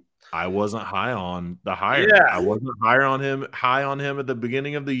 who I wasn't high on the hire. Yeah. I wasn't high on him at the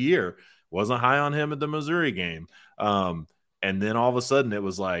beginning of the year. Wasn't high on him at the Missouri game. And then all of a sudden it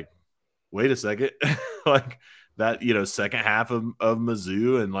was like, wait a second, like that, second half of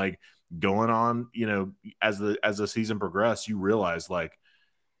Mizzou and like going on, as the season progressed, you realize like,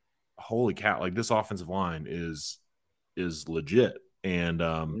 holy cow, like this offensive line is legit. And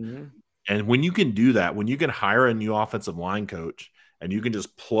when you can do that, when you can hire a new offensive line coach and you can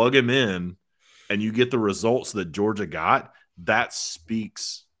just plug him in and you get the results that Georgia got, that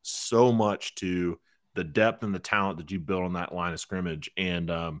speaks so much to the depth and the talent that you built on that line of scrimmage. And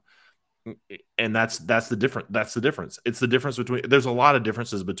that's the difference. It's the difference between, there's a lot of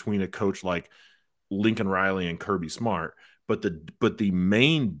differences between a coach like Lincoln Riley and Kirby Smart, but the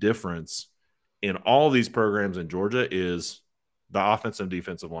main difference in all these programs in Georgia is the offensive and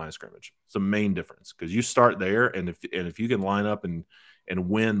defensive line of scrimmage. It's the main difference because you start there, and if you can line up and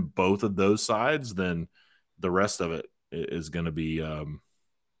win both of those sides, then the rest of it is going to be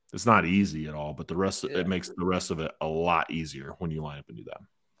it's not easy at all, but it makes the rest of it a lot easier when you line up and do that.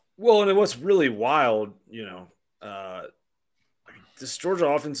 Well, and what's really wild, this Georgia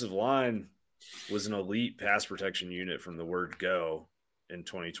offensive line was an elite pass protection unit from the word go in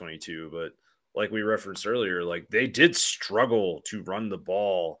 2022, but like we referenced earlier, like they did struggle to run the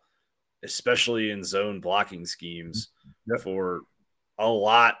ball, especially in zone blocking schemes for a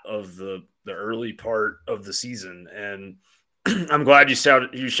lot of the early part of the season. And I'm glad you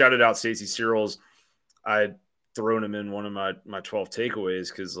shouted out Stacey Searles. I'd thrown him in one of my 12 takeaways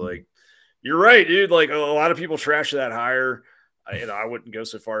because, like, you're right, dude. Like, a lot of people trash that hire. I wouldn't go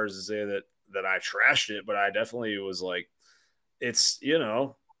so far as to say that I trashed it, but I definitely was like, it's,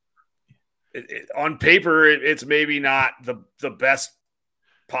 on paper, it's maybe not the best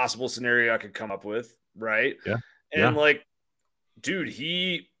possible scenario I could come up with, right? Yeah. And like, dude,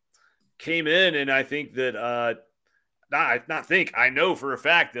 he came in, and I think that I know for a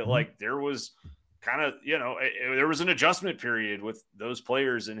fact that like there was kind of, there was an adjustment period with those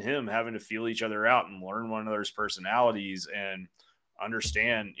players and him having to feel each other out and learn one another's personalities and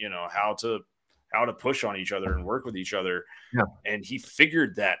understand, how to push on each other and work with each other. Yeah. And he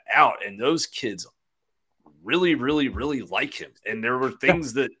figured that out. And those kids really, really, really like him. And there were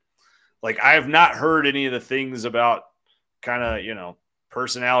things that, like, I have not heard any of the things about kind of,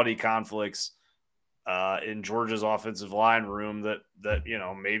 personality conflicts in Georgia's offensive line room that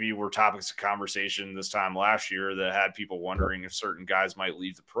maybe were topics of conversation this time last year that had people wondering if certain guys might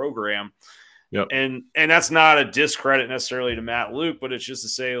leave the program. Yep. And that's not a discredit necessarily to Matt Luke, but it's just to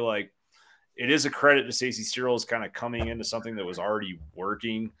say, like, it is a credit to Stacey Searles kind of coming into something that was already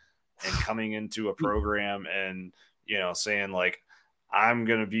working and coming into a program and, saying like, I'm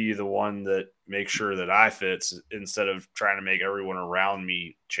going to be the one that makes sure that I fit instead of trying to make everyone around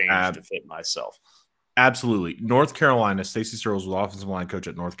me change to fit myself. Absolutely. North Carolina, Stacey Searles was offensive line coach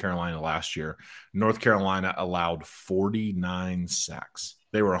at North Carolina last year. North Carolina allowed 49 sacks.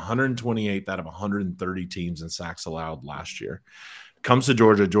 They were 128th out of 130 teams in sacks allowed last year. Comes to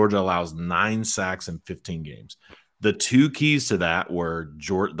Georgia, Georgia allows 9 sacks in 15 games. The two keys to that were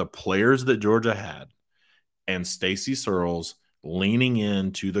the players that Georgia had and Stacey Searles leaning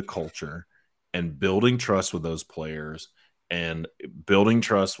into the culture and building trust with those players and building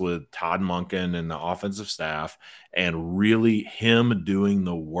trust with Todd Monken and the offensive staff, and really him doing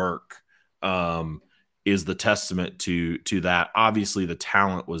the work is the testament to that. Obviously, the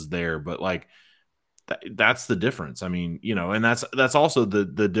talent was there, but like that's the difference. I mean, and that's also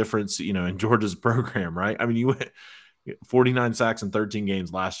the difference, in Georgia's program, right? I mean, you went 49 sacks in 13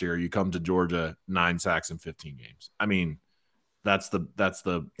 games last year. You come to Georgia, 9 sacks in 15 games. I mean, that's the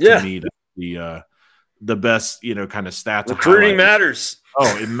to me the best, kind of stat. Recruiting matters.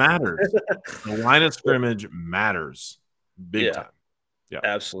 Oh, it matters. The line of scrimmage matters big time. Yeah,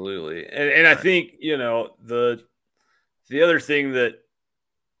 absolutely. And I think, the other thing that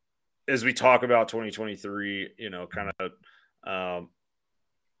as we talk about 2023, kind of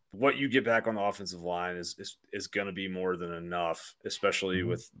what you get back on the offensive line is going to be more than enough, especially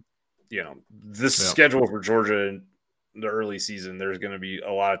with this schedule for Georgia in the early season. There's going to be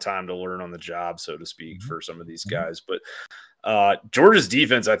a lot of time to learn on the job, so to speak, for some of these guys. But Georgia's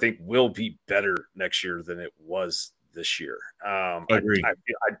defense, I think, will be better next year than it was this year. I agree.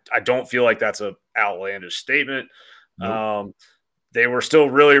 I don't feel like that's an outlandish statement. Nope. They were still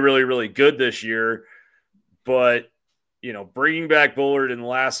really, really, really good this year, but bringing back Bullard and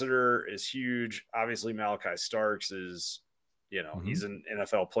Lassiter is huge. Obviously, Malachi Starks is, he's an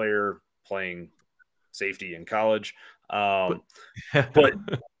NFL player playing safety in college. But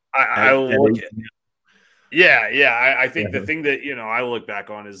I look at, I think the thing that, I look back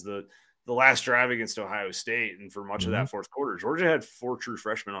on is the last drive against Ohio State. And for much of that fourth quarter, Georgia had 4 true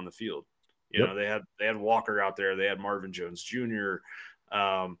freshmen on the field. They had Walker out there. They had Marvin Jones Jr.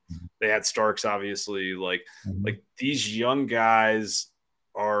 They had Starks, obviously. Like these young guys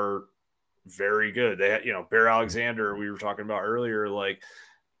are very good. They had, Bear Alexander, we were talking about earlier. Like,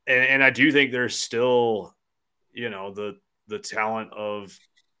 and I do think there's still, the talent of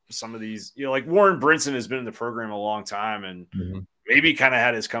some of these, like Warren Brinson has been in the program a long time and maybe kind of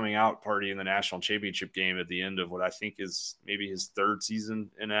had his coming out party in the national championship game at the end of what I think is maybe his 3rd season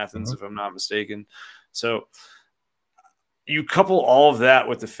in Athens, if I'm not mistaken. So you couple all of that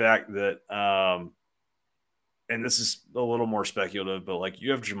with the fact that, and this is a little more speculative, but like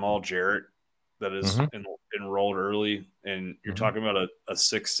you have Jamal Jarrett that is enrolled early, and you're talking about a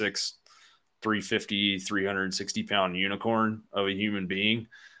 6'6", 350, 360-pound unicorn of a human being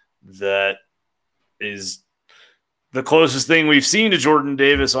that is the closest thing we've seen to Jordan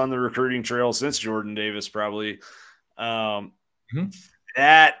Davis on the recruiting trail since Jordan Davis, probably.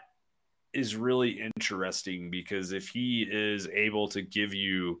 That is really interesting because if he is able to give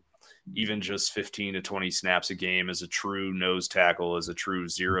you even just 15 to 20 snaps a game as a true nose tackle, as a true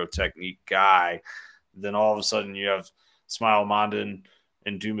zero technique guy, then all of a sudden you have Smile Mondon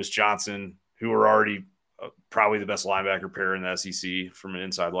and Dumas Johnson, who are already probably the best linebacker pair in the SEC from an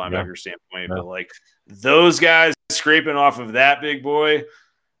inside linebacker standpoint. But like those guys scraping off of that big boy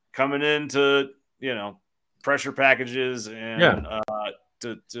coming into, pressure packages and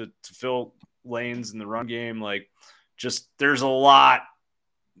to fill lanes in the run game. Like just there's a lot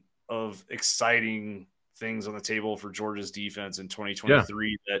of exciting things on the table for Georgia's defense in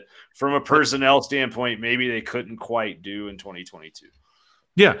 2023 that from a personnel standpoint, maybe they couldn't quite do in 2022.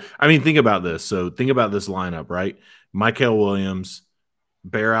 Yeah. I mean, think about this. So think about this lineup, right? Michael Williams,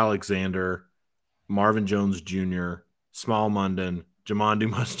 Bear Alexander, Marvin Jones Jr., Small Mondon, Jamon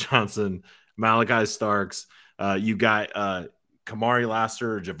Dumas Johnson, Malachi Starks. You got Kamari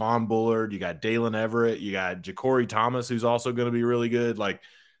Lassiter, Javon Bullard. You got Dalen Everett. You got Ja'Cory Thomas, who's also going to be really good. Like,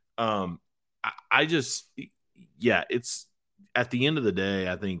 it's at the end of the day,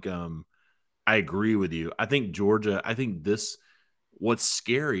 I think I agree with you. I think Georgia, what's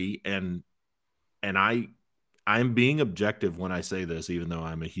scary, and I'm being objective when I say this, even though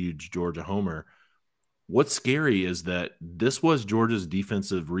I'm a huge Georgia homer. What's scary is that this was Georgia's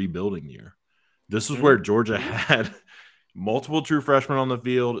defensive rebuilding year. This was where Georgia had multiple true freshmen on the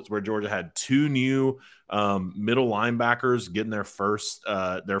field. It's where Georgia had 2 new middle linebackers getting their first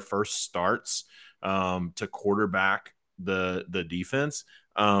starts to quarterback the defense.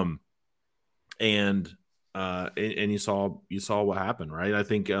 And you saw what happened, right? I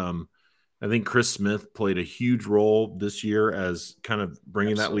think Chris Smith played a huge role this year as kind of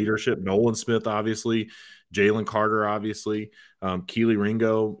bringing that leadership. Nolan Smith, obviously, Jalen Carter, obviously, Keely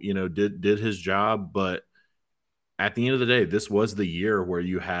Ringo, did his job. But at the end of the day, this was the year where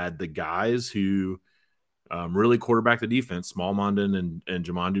you had the guys who really quarterback the defense, Small Mondon and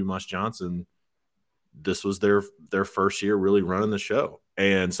Jamon Dumas Johnson. This was their first year really running the show.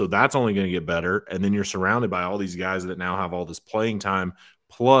 And so that's only going to get better. And then you're surrounded by all these guys that now have all this playing time.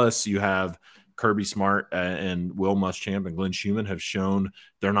 Plus you have Kirby Smart and Will Muschamp and Glenn Schumann have shown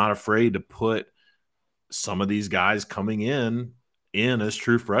they're not afraid to put some of these guys coming in as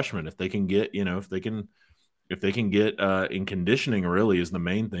true freshmen. If they can get, if they can get in conditioning, really is the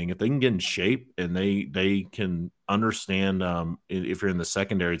main thing. If they can get in shape and they can understand, if you're in the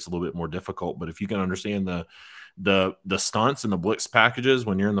secondary, it's a little bit more difficult. But if you can understand the stunts and the blitz packages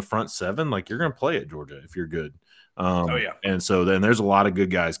when you're in the front 7, like you're going to play at Georgia if you're good. And so then there's a lot of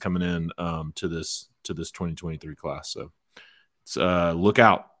good guys coming in to this 2023 class. So it's, look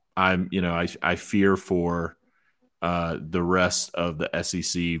out. I fear for the rest of the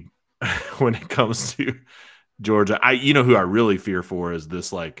SEC when it comes to Georgia. Who I really fear for is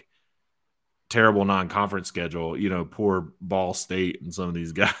this like terrible non-conference schedule, poor Ball State and some of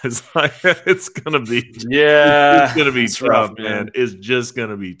these guys, like, it's gonna be it's tough, rough, man. It's just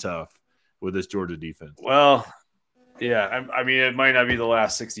gonna be tough with this Georgia defense. Well, yeah, I mean, it might not be the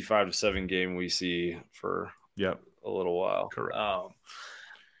last 65-7 game we see for a little while. Correct.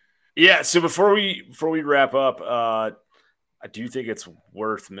 Yeah. So before we wrap up, I do think it's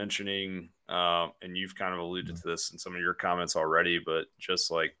worth mentioning, and you've kind of alluded to this in some of your comments already, but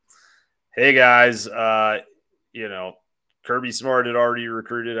just like, hey guys, Kirby Smart had already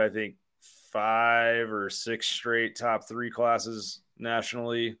recruited, I think, 5 or 6 straight top 3 classes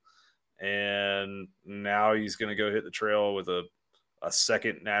nationally. And now he's going to go hit the trail with a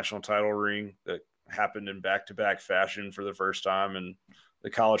second national title ring that happened in back-to-back fashion for the first time in the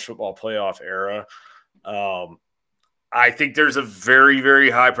college football playoff era. I think there's a very, very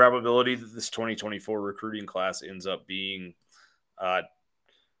high probability that this 2024 recruiting class ends up being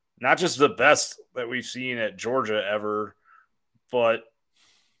not just the best that we've seen at Georgia ever, but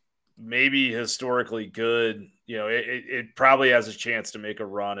maybe historically good. It probably has a chance to make a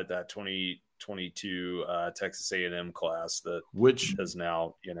run at that 2022 Texas A&M class that has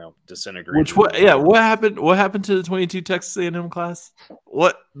now disintegrated. What happened? What happened to the 22 Texas A&M class?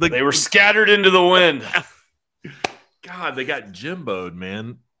 They were scattered into the wind. God, they got Jimbo'd,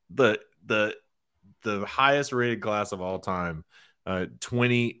 man. The highest rated class of all time.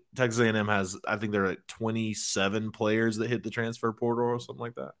 20 Texas A&M has, I think they're at 27 players that hit the transfer portal or something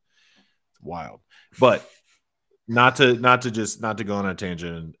like that. It's wild. But not to go on a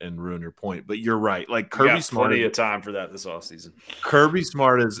tangent and ruin your point, but you're right. Like, Kirby Smart, plenty of time for that this offseason. Kirby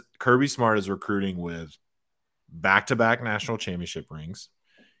Smart is recruiting with back-to-back national championship rings.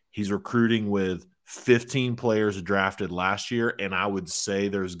 He's recruiting with 15 players drafted last year, and I would say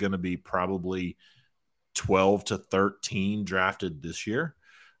there's going to be probably 12 to 13 drafted this year.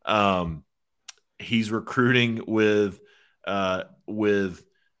 He's recruiting with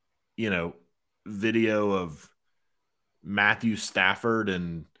video of Matthew Stafford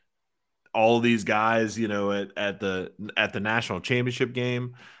and all of these guys, at the national championship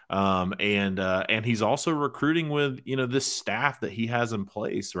game. And he's also recruiting with, this staff that he has in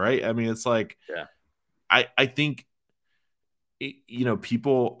place, right? I mean, it's like, I think,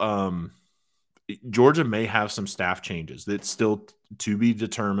 people, Georgia may have some staff changes. That's still to be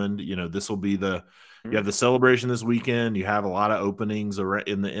determined. This will be you have the celebration this weekend. You have a lot of openings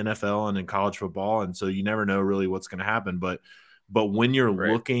in the NFL and in college football. And so you never know really what's going to happen. But when you're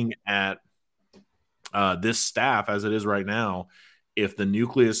looking at this staff as it is right now, if the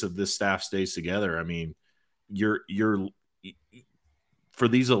nucleus of this staff stays together, I mean, you're for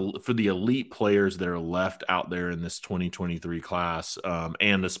the elite players that are left out there in this 2023 class,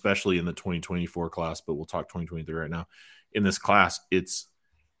 and especially in the 2024 class, but we'll talk 2023 right now. In this class,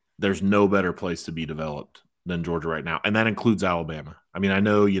 there's no better place to be developed than Georgia right now, and that includes Alabama. I mean, I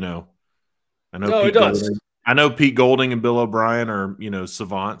know Pete Golding and Bill O'Brien are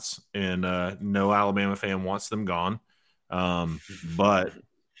savants, and no Alabama fan wants them gone, but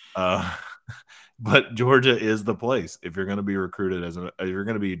Georgia is the place if you're going to be recruited if you're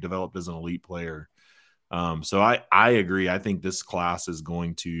going to be developed as an elite player. So I agree. I think this class is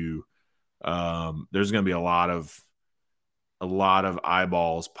going to there's going to be a lot of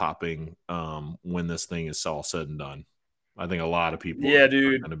eyeballs popping when this thing is all said and done. I think a lot of people are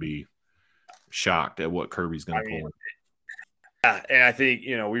going to be shocked at what Kirby's going to pull. Yeah, and I think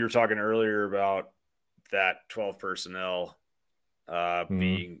we were talking earlier about that 12 personnel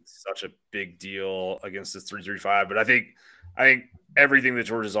being such a big deal against this 3-3-5. But I think everything that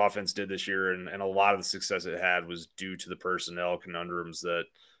Georgia's offense did this year and a lot of the success it had was due to the personnel conundrums that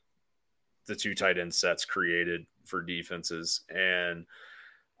the 2 tight end sets created for defenses. And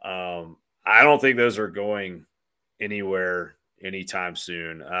I don't think those are going anywhere anytime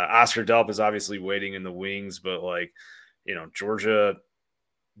soon. Oscar Delp is obviously waiting in the wings, but Georgia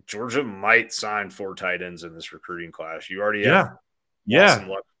might sign 4 tight ends in this recruiting class. You already have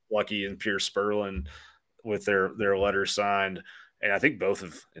Lucky and Pierce Spurlin with their letters signed, and I think both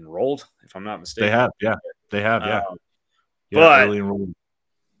have enrolled, if I'm not mistaken. They have. But early enrolled.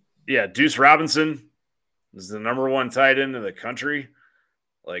 Yeah, Deuce Robinson is the number 1 tight end in the country.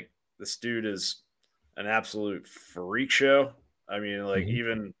 Like, this dude is an absolute freak show. I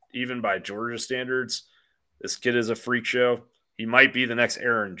mean, even by Georgia standards, this kid is a freak show. He might be the next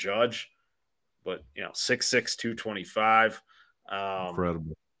Aaron Judge, but 6'6", 225.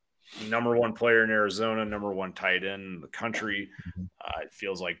 Incredible. Number 1 player in Arizona, number 1 tight end in the country. It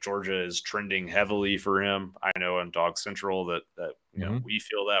feels like Georgia is trending heavily for him. I know on Dog Central that we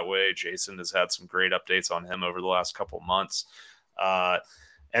feel that way. Jason has had some great updates on him over the last couple months.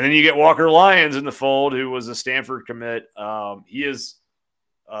 And then you get Walker Lyons in the fold, who was a Stanford commit. He is,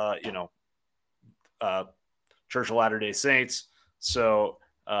 Church of Latter-day Saints. So,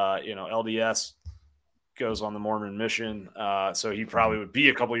 LDS goes on the Mormon mission. So he probably would be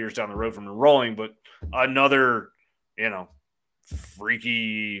a couple years down the road from enrolling, but another,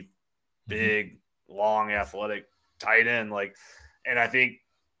 freaky, big, long, athletic tight end. And I think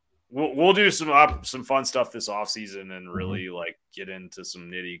we'll do some fun stuff this offseason and really get into some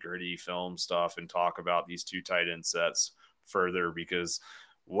nitty-gritty film stuff and talk about these two tight end sets further, because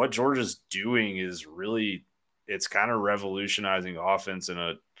what Georgia's doing is really, it's kind of revolutionizing offense in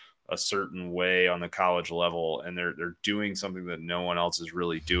a certain way on the college level, and they're doing something that no one else is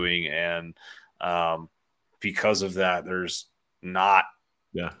really doing. And because of that, there's not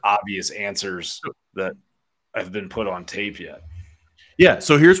obvious answers that have been put on tape yet. Yeah.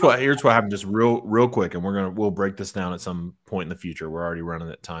 So here's what happened, just real quick, and we'll break this down at some point in the future. We're already running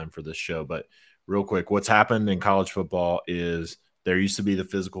at time for this show, but real quick, what's happened in college football is there used to be the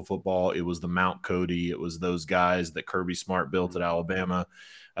physical football. It was the Mount Cody. It was those guys that Kirby Smart built at Alabama.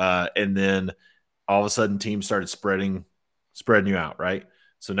 And then all of a sudden teams started spreading you out, right?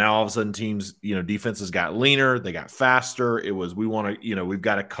 So now all of a sudden teams, defenses got leaner, they got faster. It was, we've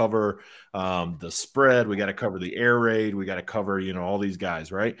got to cover the spread, we got to cover the air raid, we got to cover, all these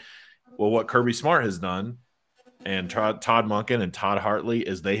guys, right? Well, what Kirby Smart has done, and Todd Monken and Todd Hartley,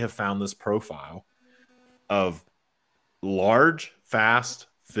 is they have found this profile of large, fast,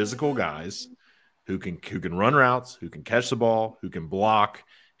 physical guys who can run routes, who can catch the ball, who can block.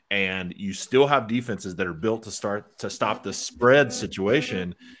 And you still have defenses that are built to stop the spread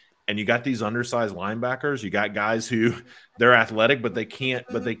situation. And you got these undersized linebackers. You got guys who they're athletic, but they can't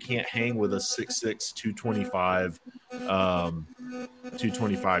hang with a 6'6",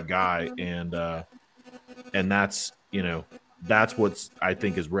 225 guy. And that's, that's what's, I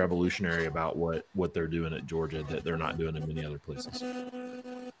think, is revolutionary about what they're doing at Georgia that they're not doing in many other places.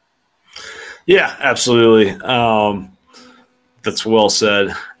 Yeah, absolutely. That's well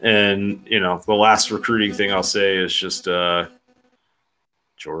said. And, the last recruiting thing I'll say is just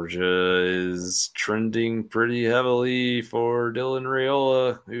Georgia is trending pretty heavily for Dylan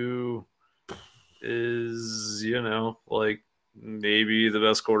Raiola, who is, maybe the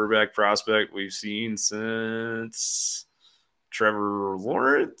best quarterback prospect we've seen since Trevor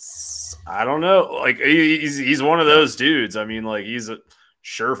Lawrence. I don't know. He's one of those dudes. I mean, he's a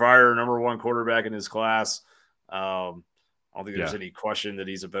surefire number one quarterback in his class. I don't think there's any question that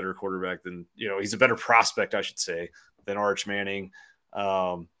he's a better quarterback than, he's a better prospect, I should say, than Arch Manning.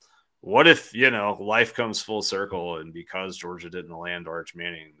 What if, life comes full circle, and because Georgia didn't land Arch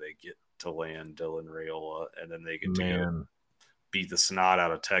Manning, they get to land Dylan Raiola, and then they get to go beat the snot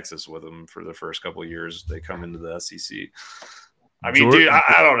out of Texas with him for the first couple of years they come into the SEC. I mean, dude,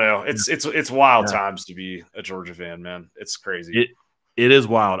 I don't know. It's wild times to be a Georgia fan, man. It's crazy. It is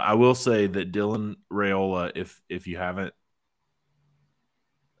wild. I will say that Dylan Raiola, if you haven't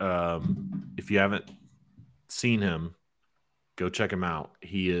seen him, go check him out.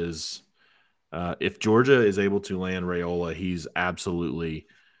 He is, if Georgia is able to land Raiola, he's absolutely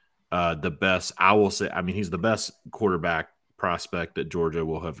the best. I will say, I mean, he's the best quarterback prospect that Georgia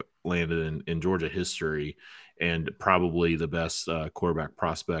will have landed in Georgia history, and probably the best quarterback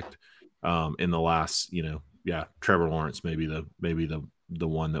prospect in the last, Trevor Lawrence, maybe the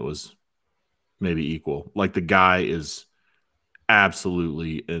one that was maybe equal. Like, the guy is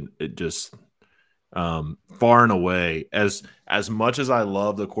absolutely, and it just far and away, as much as I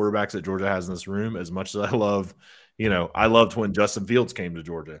love the quarterbacks that Georgia has in this room, as much as I love, I loved when Justin Fields came to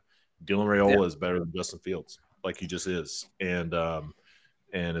Georgia. Dylan Raiola is better than Justin Fields. Like, he just is. And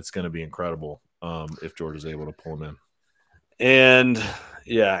it's going to be incredible if Georgia's able to pull him in. And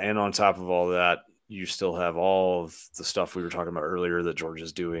on top of all that, you still have all of the stuff we were talking about earlier that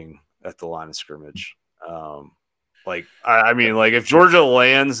Georgia's doing at the line of scrimmage. If Georgia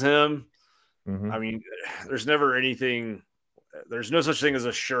lands him, I mean, there's never anything. There's no such thing as a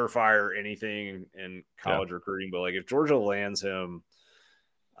surefire anything in college recruiting. But if Georgia lands him,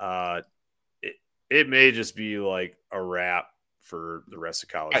 it may just be like a wrap for the rest of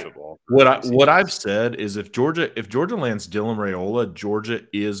college football. What I've said is, if Georgia lands Dylan Raiola, Georgia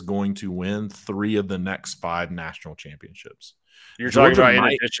is going to win 3 of the next 5 national championships. You're talking about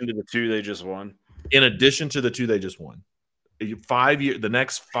in addition to the 2 they just won? In addition to the 2 they just won. The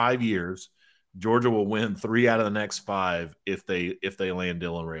next 5 years, Georgia will win 3 out of the next 5 if they land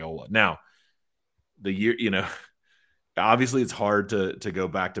Dylan Raiola. Now, the year, obviously it's hard to go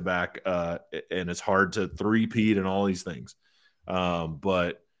back to back, and it's hard to three-peat and all these things.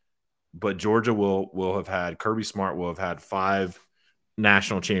 But Georgia will have had, Kirby Smart will have had 5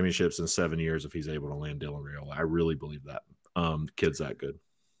 national championships in 7 years if he's able to land Dylan Raiola. I really believe that. Kid's that good.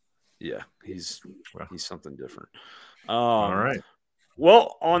 Yeah, he's something different. All right.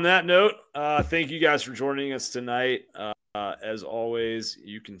 Well, on that note, thank you guys for joining us tonight. As always,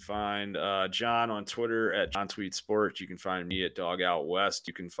 you can find John on Twitter at John Tweet Sports. You can find me at Dog Out West.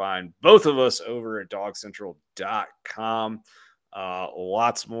 You can find both of us over at dogcentral.com.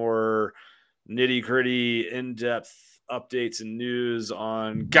 Lots more nitty gritty, in depth updates and news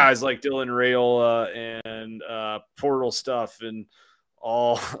on guys like Dylan Raiola and portal stuff and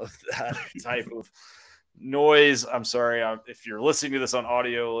all of that type of noise. I'm sorry if you're listening to this on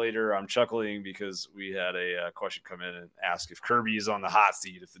audio later. I'm chuckling because we had a question come in and ask if Kirby is on the hot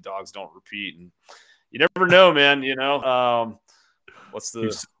seat if the dogs don't repeat, and you never know, man. What's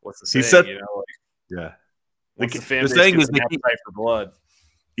the saying? Said, yeah. Once the fan base gets an appetite for blood.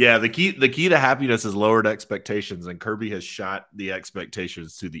 Yeah, the key to happiness is lowered expectations, and Kirby has shot the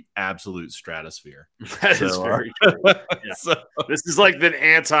expectations to the absolute stratosphere. That is very true. Yeah. So, this is like the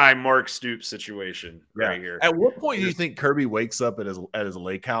anti-Mark Stoops situation right here. At what point do you think Kirby wakes up at his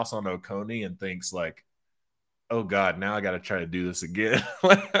lake house on Oconee and thinks like, "Oh God, now I got to try to do this again"?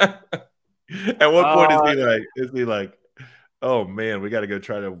 At what point is he like, "Oh man, we got to go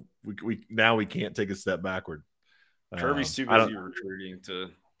try to we can't take a step backward"? Kirby's too busy recruiting to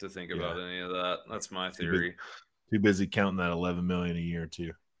think about any of that. That's my theory. Too busy counting that $11 million a year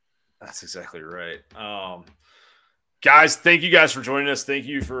too. That's exactly right. Guys, thank you guys for joining us. Thank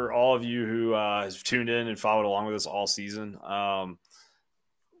you for all of you who has tuned in and followed along with us all season.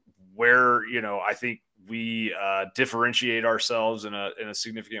 Where I think we differentiate ourselves in a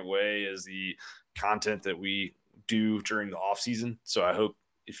significant way is the content that we do during the off season. So I hope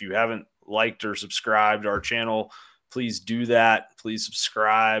if you haven't liked or subscribed to our channel, please do that. Please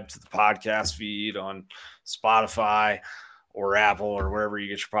subscribe to the podcast feed on Spotify or Apple or wherever you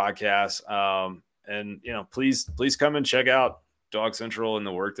get your podcasts. And please come and check out Dog Central and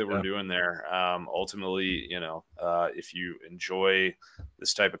the work that we're doing there. Ultimately, if you enjoy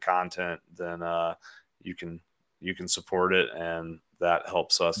this type of content, then you can support it, and that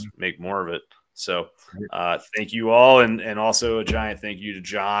helps us make more of it. So thank you all. And also a giant thank you to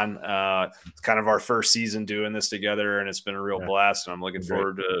John. It's kind of our first season doing this together, and it's been a real blast, and I'm looking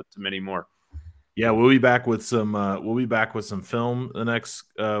forward to many more. Yeah, we'll be back with some film the next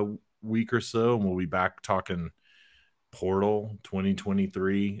week or so, and we'll be back talking Portal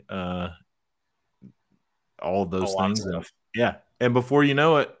 2023, all of those things. And before you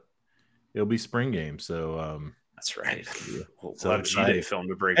know it, it'll be spring game. So that's right. We'll have a G-Day film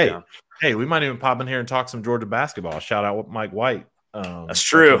to break down. Hey, we might even pop in here and talk some Georgia basketball. Shout out Mike White. That's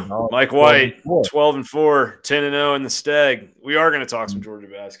true. Mike White, 12-4, 10-0 in the Steg. We are going to talk some Georgia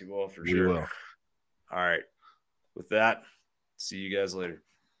basketball for sure. We will. All right. With that, see you guys later.